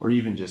 Ig, or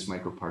even just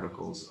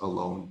microparticles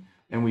alone.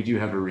 And we do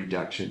have a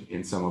reduction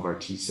in some of our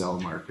T cell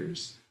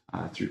markers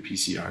through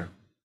PCR.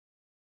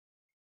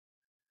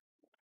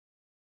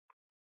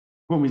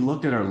 When we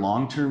looked at our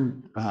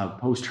long-term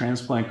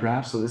post-transplant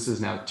grafts, so this is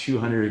now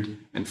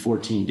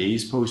 214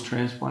 days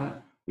post-transplant,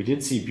 we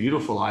did see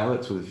beautiful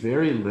islets with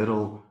very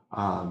little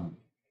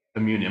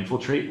immune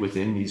infiltrate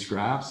within these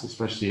grafts,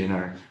 especially in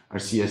our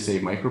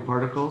CSA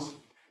microparticles.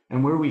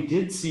 And where we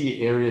did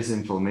see areas of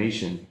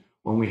inflammation,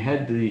 when we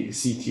had the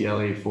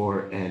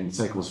CTLA-4 and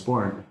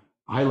cyclosporin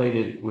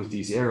highlighted with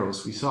these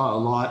arrows, we saw a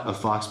lot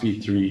of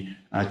FOXP3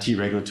 T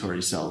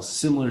regulatory cells,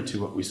 similar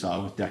to what we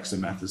saw with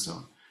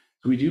dexamethasone.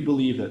 So we do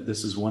believe that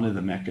this is one of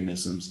the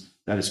mechanisms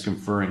that is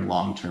conferring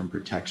long-term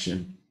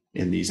protection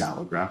in these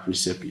allograft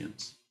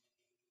recipients.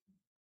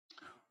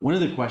 One of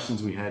the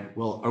questions we had,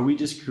 well, are we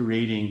just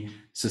creating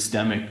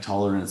systemic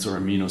tolerance or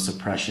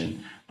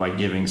immunosuppression by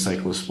giving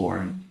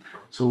cyclosporin?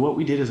 So what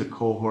we did is a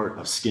cohort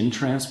of skin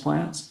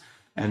transplants.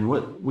 And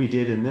what we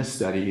did in this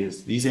study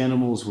is these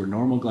animals were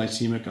normal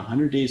glycemic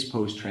 100 days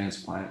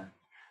post-transplant,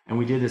 and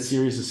we did a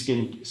series of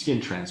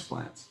skin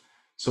transplants.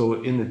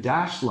 So in the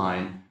dashed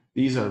line,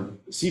 these are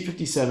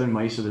C57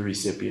 mice are the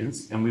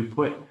recipients, and we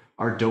put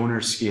our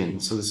donor skin.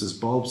 So this is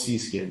bulb C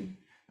skin.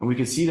 And we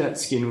could see that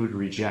skin would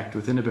reject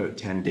within about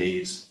 10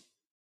 days.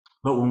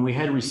 But when we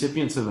had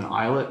recipients of an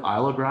islet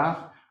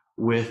allograft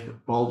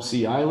with bulb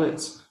C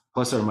islets,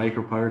 plus our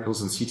microparticles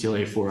and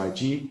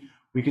CTLA-4 Ig,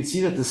 we could see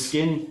that the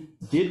skin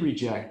did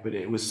reject, but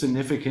it was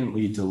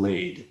significantly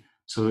delayed.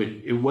 So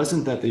it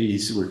wasn't that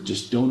these were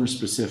just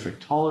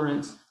donor-specific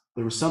tolerance.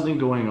 There was something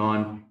going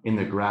on in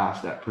the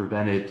graft that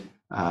prevented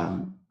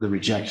the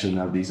rejection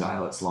of these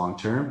islets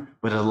long-term,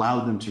 but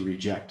allowed them to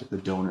reject the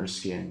donor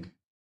skin.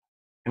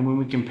 And when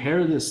we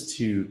compare this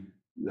to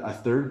a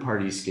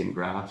third-party skin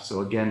graft,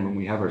 so again, when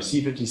we have our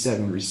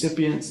C57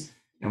 recipients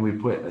and we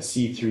put a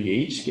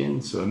C3H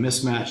skin, so a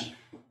mismatch,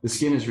 the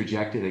skin is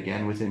rejected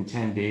again within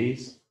 10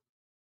 days.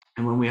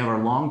 And when we have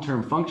our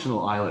long-term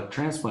functional islet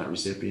transplant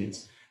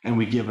recipients and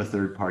we give a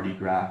third-party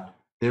graft,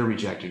 they're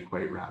rejected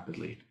quite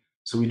rapidly.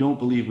 So we don't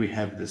believe we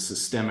have this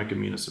systemic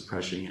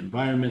immunosuppression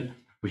environment.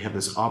 We have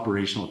this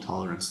operational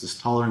tolerance, this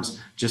tolerance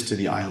just to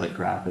the islet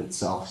graft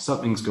itself.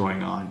 Something's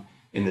going on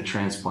in the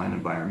transplant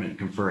environment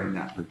conferring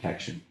that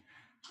protection.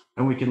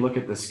 And we can look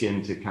at the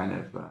skin to kind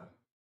of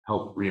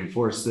help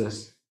reinforce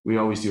this. We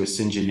always do a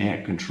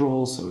syngeneic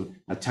control, so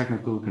a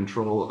technical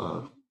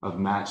control of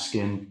matched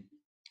skin.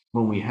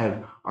 When we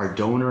have our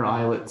donor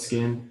islet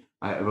skin,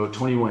 about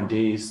 21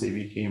 days, they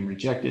became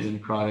rejected in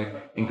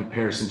necrotic in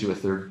comparison to a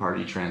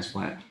third-party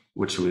transplant,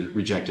 which was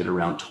rejected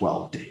around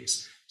 12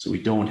 days. So we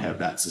don't have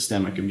that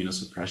systemic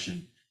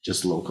immunosuppression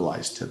just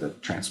localized to the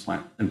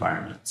transplant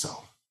environment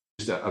itself.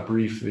 Just a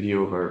brief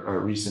video of our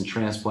recent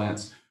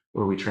transplants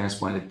where we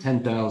transplanted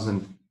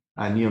 10,000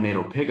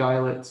 neonatal pig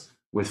islets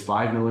with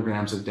 5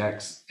 milligrams of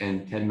dex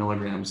and 10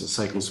 milligrams of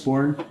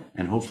cyclosporin.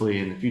 And hopefully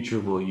in the future,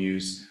 we'll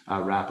use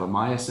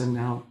rapamycin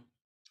now.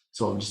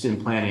 So I'm just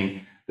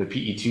implanting the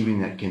PE tubing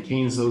that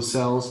contains those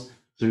cells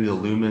through the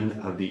lumen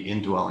of the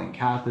indwelling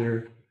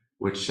catheter,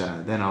 which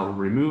then I'll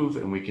remove,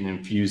 and we can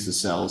infuse the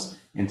cells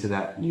into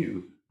that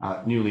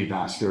newly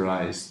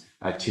vascularized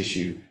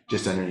tissue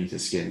just underneath the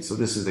skin. So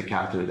this is the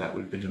catheter that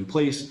would have been in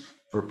place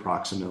for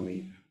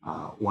approximately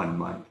 1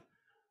 month.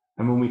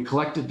 And when we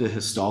collected the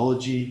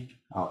histology,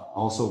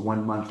 also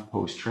 1 month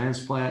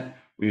post-transplant,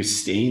 we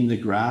stained the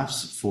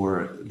grafts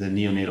for the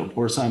neonatal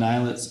porcine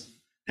islets.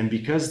 And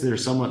because they're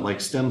somewhat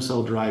like stem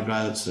cell derived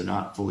islets, they're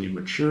not fully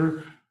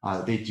mature,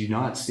 they do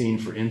not stain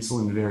for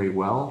insulin very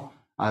well,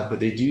 but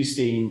they do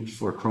stain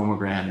for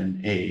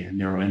chromogranin A, a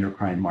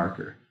neuroendocrine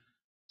marker.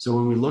 So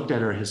when we looked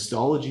at our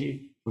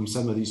histology from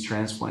some of these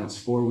transplants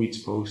 4 weeks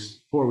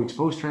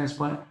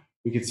post-transplant,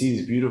 we could see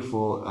these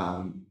beautiful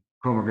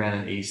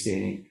chromogranin A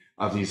staining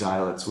of these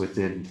islets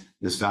within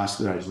this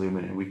vascularized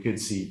lumen. And we could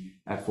see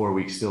at 4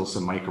 weeks still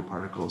some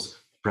microparticles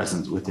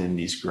present within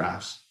these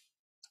grafts.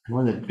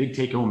 One of the big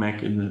take-home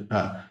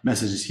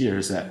messages here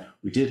is that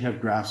we did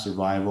have graft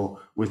survival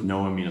with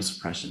no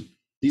immunosuppression.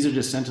 These are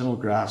just sentinel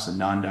grafts in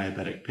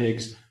non-diabetic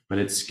pigs, but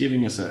it's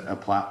giving us a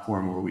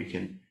platform where we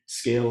can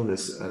scale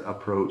this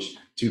approach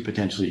to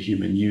potentially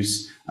human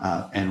use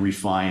and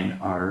refine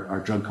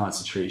our drug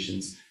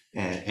concentrations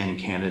and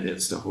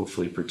candidates to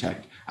hopefully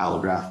protect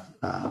allograft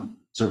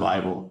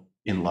survival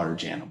in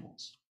large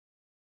animals.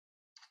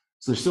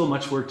 So there's still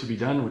much work to be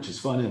done, which is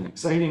fun and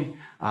exciting.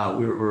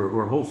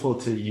 We're hopeful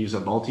to use a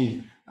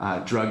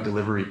multi-drug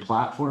delivery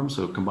platform,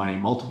 so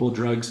combining multiple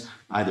drugs,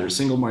 either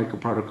single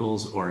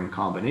microparticles or in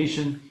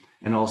combination,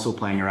 and also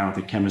playing around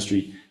with the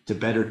chemistry to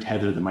better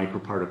tether the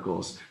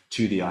microparticles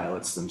to the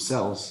islets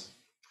themselves.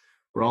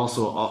 We're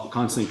also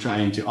constantly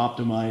trying to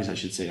optimize, I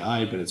should say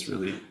but it's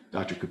really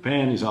Dr.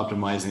 Kupan who's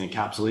optimizing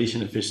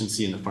encapsulation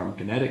efficiency and the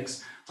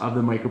pharmacokinetics of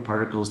the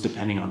microparticles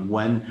depending on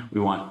when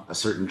we want a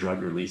certain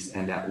drug released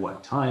and at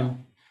what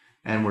time.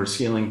 And we're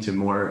scaling to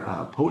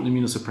more potent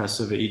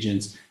immunosuppressive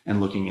agents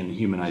and looking in the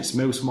humanized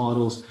mouse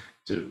models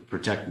to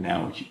protect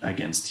now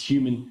against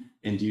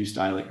human-induced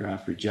islet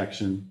graft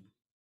rejection.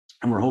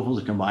 And we're hopeful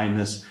to combine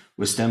this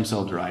with stem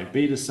cell-derived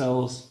beta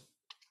cells,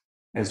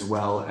 as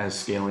well as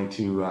scaling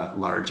to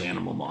large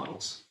animal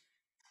models.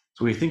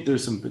 So we think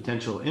there's some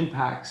potential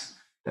impacts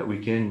that we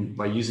can,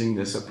 by using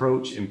this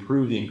approach,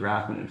 improve the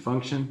engraftment and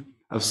function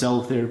of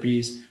cell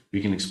therapies.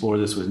 We can explore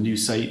this with new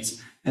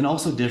sites and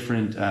also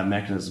different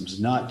mechanisms,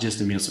 not just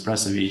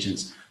immunosuppressive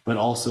agents, but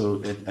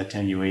also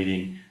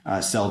attenuating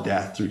cell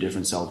death through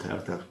different cell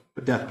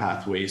death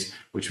pathways,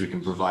 which we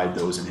can provide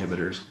those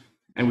inhibitors.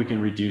 And we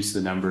can reduce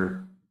the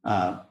number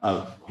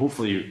of,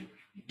 hopefully,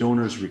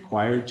 donors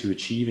required to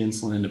achieve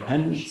insulin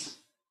independence.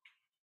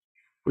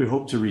 We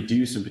hope to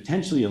reduce and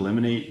potentially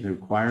eliminate the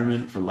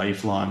requirement for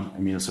lifelong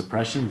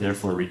immunosuppression,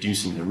 therefore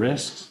reducing the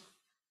risks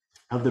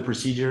of the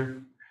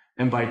procedure.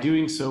 And by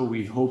doing so,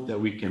 we hope that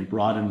we can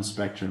broaden the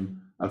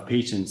spectrum of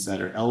patients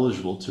that are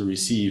eligible to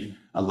receive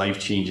a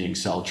life-changing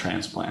cell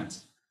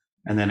transplant.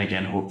 And then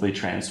again, hopefully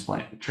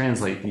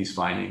translate these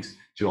findings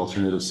to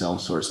alternative cell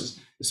sources,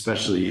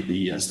 especially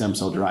the stem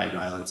cell-derived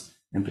islets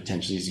and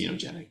potentially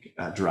xenogenic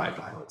derived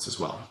islets as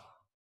well.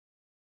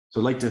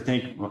 So I'd like to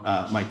thank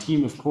my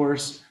team, of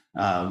course,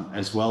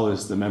 as well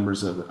as the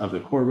members of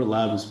the Corbett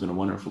Lab. It's been a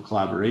wonderful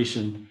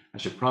collaboration. I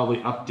should probably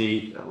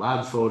update a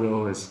lab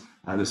photo, as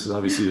this is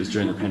obviously was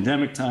during the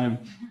pandemic time.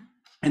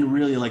 And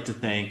really like to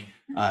thank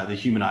the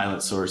human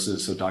islet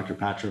sources, so Dr.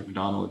 Patrick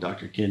McDonald,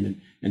 Dr.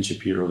 Kin, and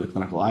Shapiro, the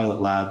Clinical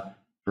Islet Lab,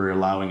 for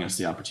allowing us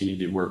the opportunity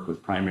to work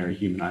with primary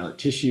human islet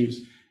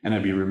tissues. And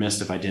I'd be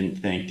remiss if I didn't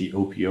thank the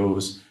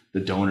OPOs,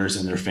 the donors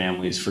and their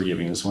families, for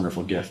giving this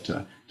wonderful gift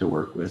to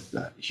work with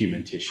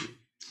human tissue.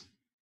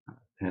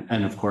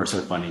 And of course,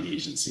 our funding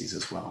agencies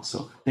as well.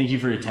 So thank you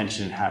for your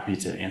attention, and happy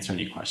to answer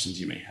any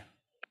questions you may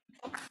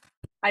have.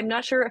 I'm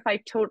not sure if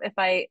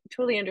I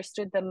totally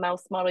understood the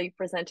mouse model you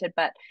presented,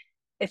 but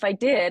if I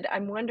did,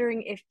 I'm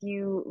wondering if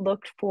you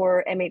looked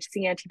for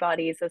MHC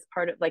antibodies as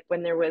part of, like,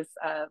 when there was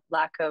a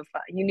lack of,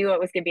 you knew it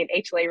was going to be an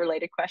HLA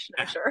related question,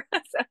 I'm sure,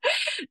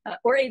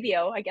 or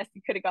ABO. I guess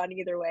you could have gone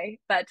either way.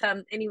 But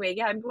anyway,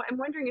 yeah, I'm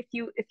wondering if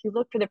you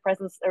look for the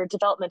presence or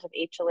development of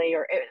HLA,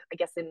 or I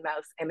guess in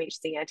mouse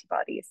MHC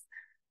antibodies.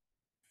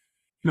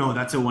 No,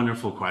 that's a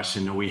wonderful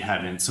question. No, we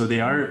haven't. So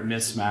they are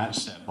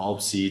mismatched at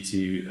bulb C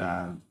to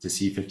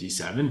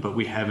C57, but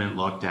we haven't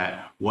looked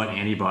at what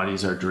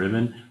antibodies are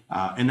driven.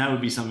 And that would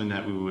be something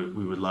that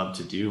we would love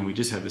to do. And we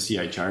just have a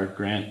CIHR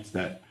grant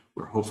that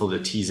we're hopeful to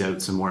tease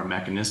out some more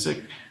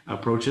mechanistic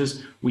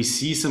approaches. We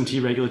see some T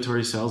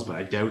regulatory cells, but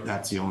I doubt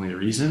that's the only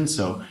reason.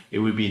 So it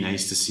would be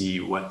nice to see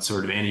what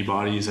sort of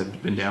antibodies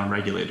have been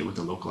downregulated with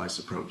the localized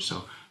approach.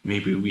 So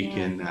maybe we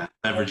can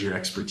leverage your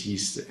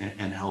expertise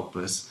and help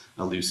us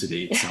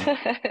elucidate some.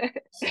 Okay,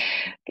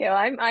 well,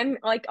 I'm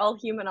like all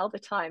human all the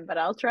time, but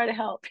I'll try to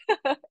help.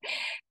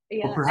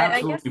 Yeah, well,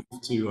 perhaps we'll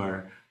move to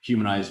our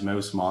humanized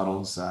mouse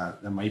models.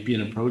 That might be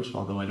an approach,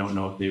 although I don't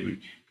know if they would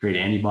create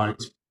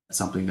antibodies. That's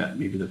something that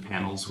maybe the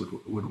panels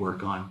would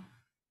work on.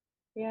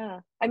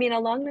 Yeah, I mean,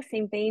 along the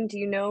same vein, do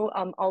you know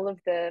all of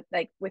the,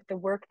 like, with the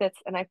work that's,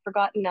 and I've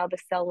forgotten now the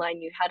cell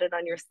line, you had it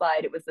on your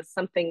slide, it was the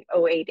something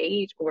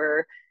 088,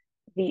 or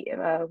the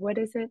what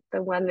is it,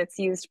 the one that's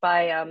used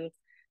by in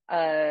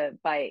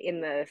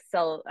the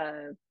cell,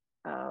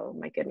 oh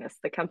my goodness,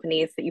 the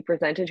companies that you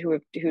presented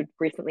who'd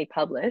recently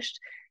published.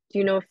 Do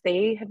you know if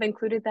they have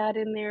included that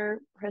in their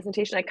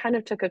presentation? I kind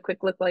of took a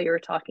quick look while you were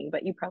talking,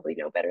 but you probably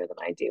know better than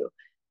I do.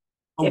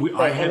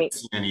 I haven't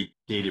seen any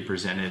data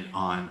presented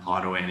on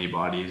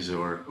autoantibodies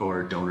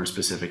or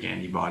donor-specific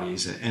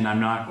antibodies, and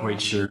I'm not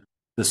quite sure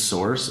the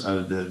source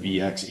of the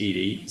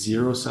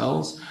VX880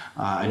 cells.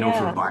 I know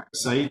for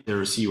Biosite, there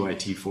was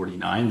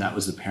CUIT49, that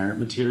was the parent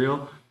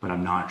material, but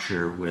I'm not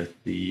sure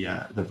with the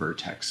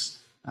Vertex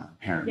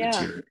parent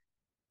material.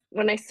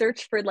 When I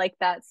search for like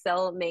that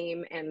cell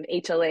name and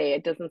HLA,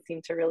 it doesn't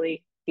seem to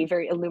really be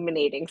very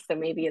illuminating, so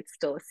maybe it's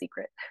still a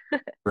secret.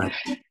 Right.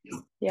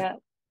 Yeah.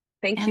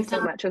 Thank you so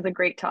much. It was a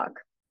great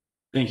talk.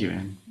 Thank you,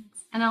 Anne.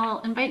 And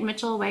I'll invite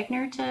Mitchell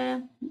Wagner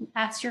to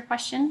ask your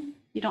question,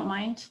 if you don't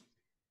mind.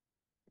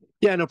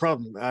 Yeah, no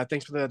problem.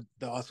 Thanks for the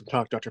awesome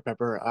talk, Dr.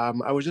 Pepper.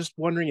 I was just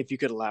wondering if you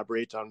could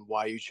elaborate on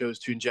why you chose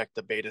to inject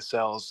the beta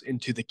cells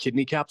into the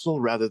kidney capsule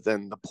rather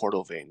than the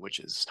portal vein, which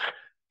is,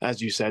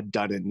 as you said,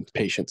 done in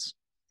patients.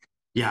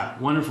 Yeah,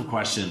 wonderful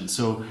question.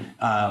 So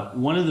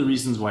one of the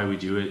reasons why we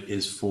do it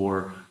is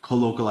for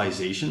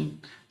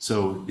colocalization.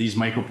 So these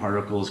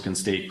microparticles can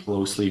stay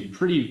closely,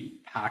 pretty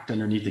packed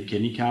underneath the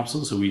kidney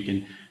capsule, so we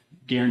can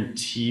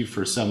guarantee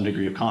for some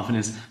degree of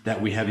confidence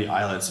that we have the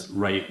islets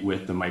right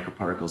with the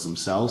microparticles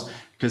themselves,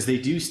 because they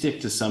do stick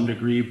to some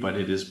degree, but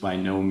it is by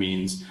no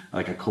means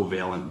like a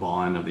covalent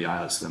bond of the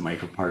islets to the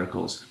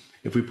microparticles.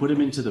 If we put them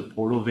into the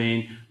portal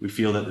vein, we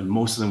feel that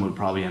most of them would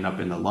probably end up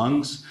in the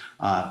lungs.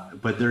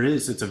 But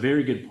it's a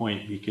very good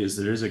point, because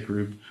there is a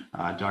group,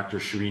 Dr.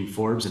 Shireen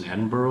Forbes in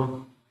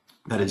Edinburgh,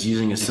 that is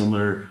using a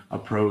similar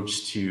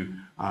approach to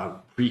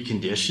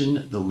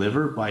precondition the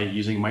liver by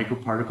using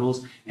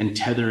microparticles and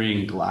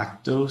tethering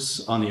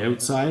galactose on the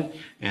outside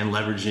and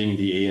leveraging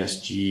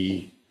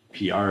the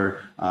ASGPR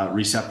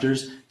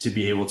receptors to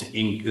be able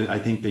to, I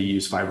think they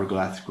use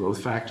fibroblast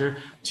growth factor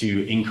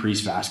to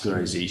increase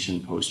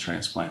vascularization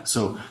post-transplant.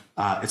 So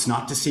it's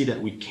not to say that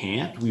we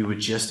can't, we would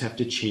just have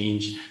to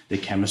change the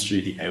chemistry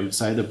of the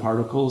outside of the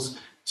particles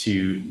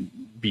to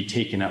be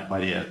taken up by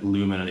the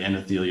lumen of the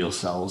endothelial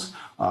cells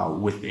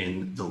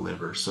within the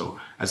liver. So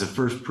as a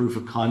first proof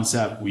of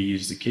concept, we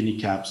use the kidney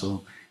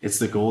capsule. It's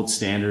the gold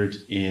standard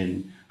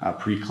in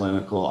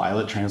preclinical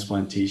islet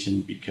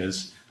transplantation,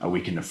 because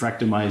we can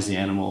nephrectomize the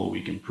animal,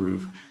 we can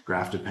prove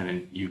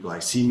graft-dependent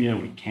euglycemia.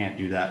 We can't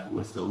do that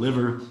with the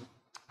liver.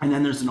 And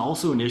then there's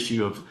also an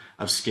issue of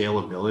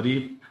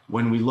scalability.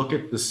 When we look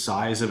at the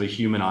size of a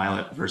human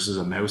islet versus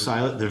a mouse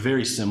islet, they're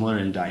very similar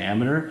in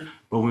diameter.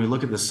 But when we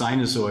look at the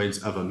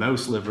sinusoids of a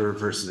mouse liver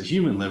versus a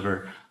human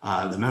liver,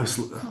 the mouse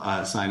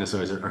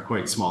sinusoids are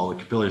quite small, the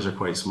capillaries are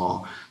quite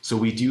small. So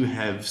we do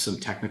have some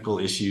technical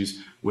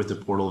issues with the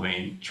portal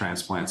vein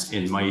transplants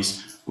in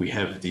mice. We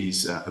have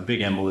these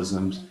big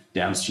embolisms,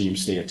 downstream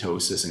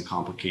steatosis, and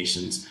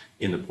complications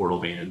in the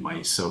portal vein in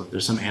mice. So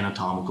there's some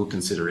anatomical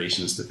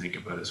considerations to think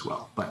about as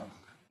well. But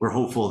we're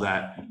hopeful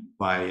that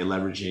by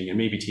leveraging and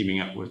maybe teaming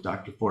up with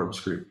Dr.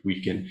 Forbes' group,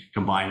 we can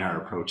combine our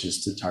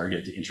approaches to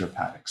target the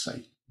intrahepatic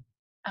site.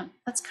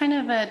 That's kind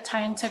of a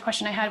tie into a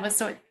question I had was,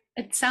 so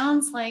it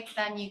sounds like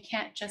then you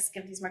can't just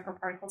give these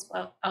microparticles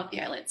out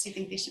the islets. You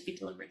think they should be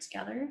delivered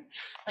together?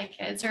 Like,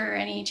 is there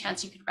any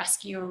chance you could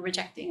rescue a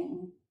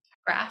rejecting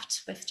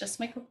graft with just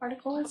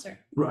microparticles? Or?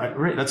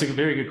 Right. That's a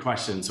very good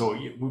question. So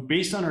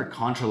based on our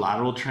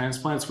contralateral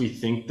transplants, we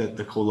think that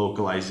the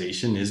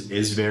co-localization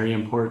is very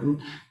important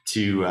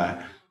to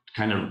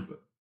kind of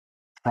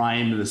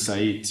prime the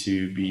site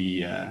to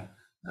be an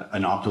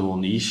optimal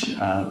niche,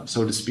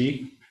 so to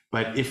speak.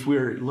 But if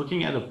we're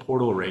looking at a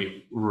portal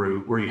route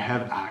where you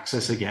have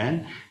access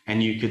again,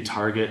 and you could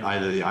target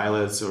either the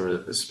islets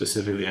or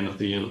specifically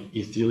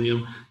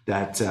endothelium,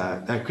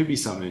 that could be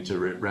something to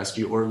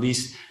rescue, or at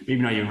least maybe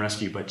not even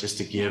rescue, but just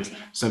to give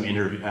some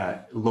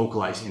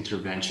localized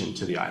intervention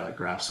to the islet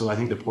graft. So I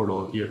think the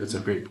portal, that's a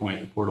great point.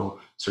 The portal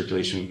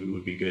circulation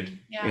would be good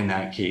in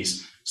that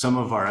case. Some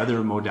of our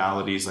other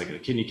modalities, like a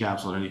kidney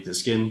capsule underneath the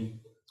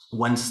skin,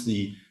 once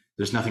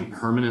there's nothing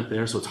permanent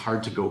there, so it's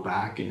hard to go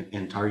back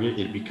and target.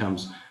 It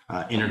becomes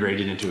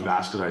integrated into a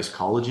vascularized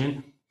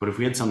collagen. But if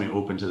we had something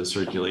open to the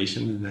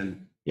circulation,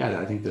 then yeah,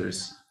 I think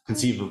there's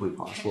conceivably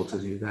possible to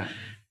do that.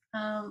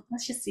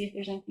 Let's just see if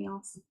there's anything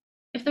else.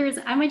 If there is,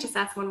 I might just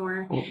ask one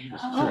more.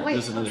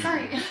 Wait,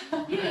 sorry.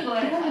 You can go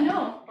ahead.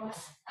 No.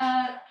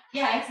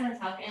 Yeah, excellent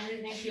talk, Andrew.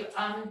 Thank you.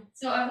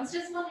 So I was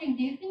just wondering,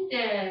 do you think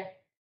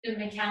the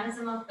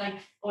mechanism of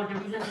or the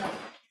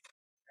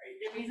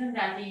reason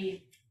that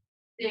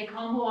the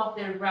combo of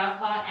the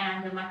RAPA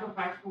and the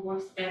microparticle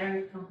works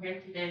better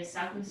compared to the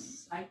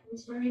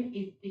cyclosporine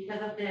is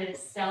because of the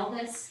cell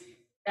death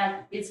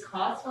that is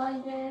caused by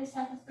the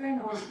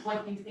cyclosporine, or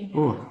what do you think?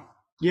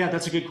 Yeah,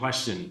 that's a good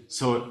question.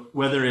 So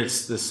whether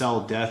it's the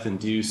cell death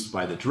induced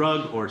by the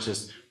drug or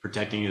just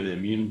protecting the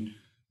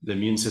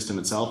immune system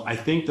itself, I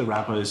think the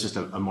RAPA is just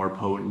a more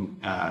potent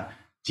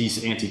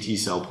anti-T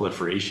cell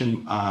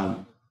proliferation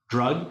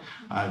drug.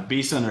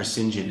 Based on our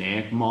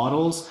syngeneic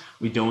models,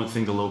 we don't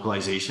think the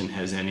localization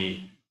has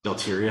any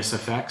deleterious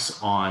effects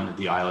on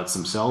the islets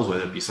themselves,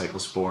 whether it be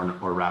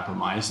cyclosporin or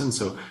rapamycin.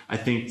 So I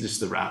think just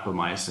the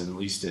rapamycin, at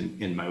least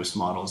in mouse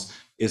models,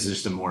 is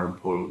just a more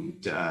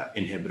potent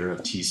inhibitor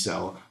of T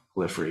cell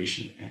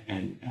proliferation.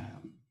 And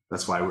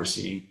that's why we're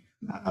seeing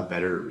a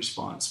better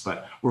response.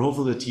 But we're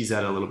hopeful to tease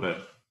that a little bit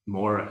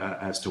more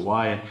as to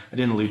why. I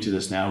didn't allude to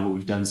this now, but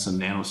we've done some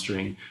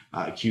nanostring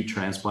acute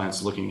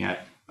transplants looking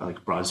at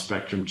like broad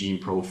spectrum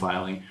gene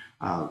profiling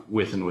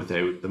with and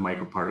without the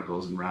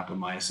microparticles and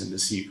rapamycin to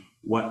see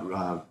what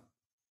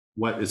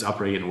is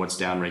upregulated and what's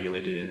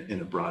downregulated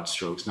in a broad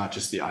strokes, not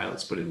just the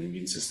islets, but in the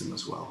immune system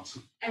as well. So.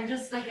 And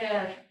just like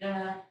a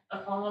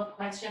follow-up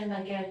question,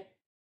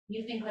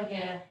 you think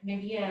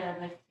maybe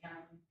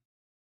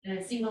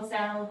a single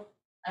cell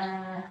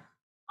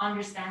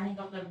understanding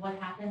of what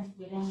happens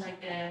within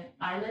the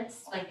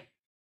islets,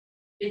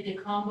 with the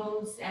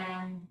combos,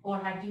 or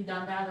have you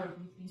done that, or do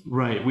you think?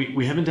 Right,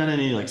 we haven't done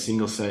any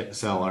single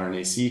cell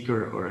RNA-seq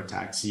or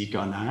ATAC-seq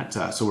on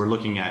that. So we're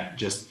looking at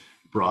just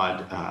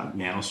broad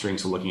nanostrings,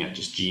 so looking at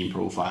just gene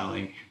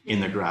profiling in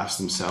the grafts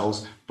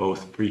themselves,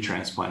 both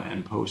pre-transplant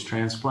and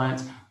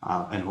post-transplant.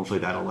 And hopefully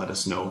that'll let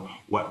us know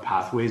what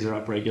pathways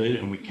are upregulated,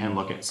 and we can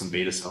look at some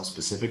beta cell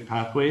specific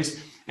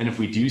pathways. And if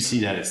we do see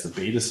that it's the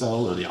beta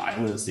cell or the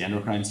islets, the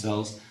endocrine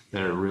cells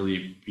that are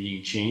really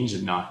being changed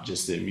and not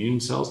just the immune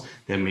cells,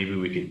 then maybe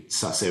we could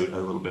suss out a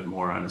little bit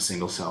more on a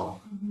single cell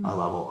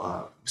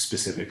level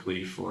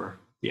specifically for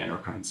the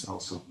endocrine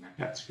cells. So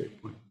that's a great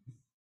point.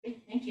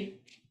 Great, thank you.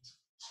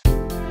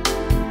 you.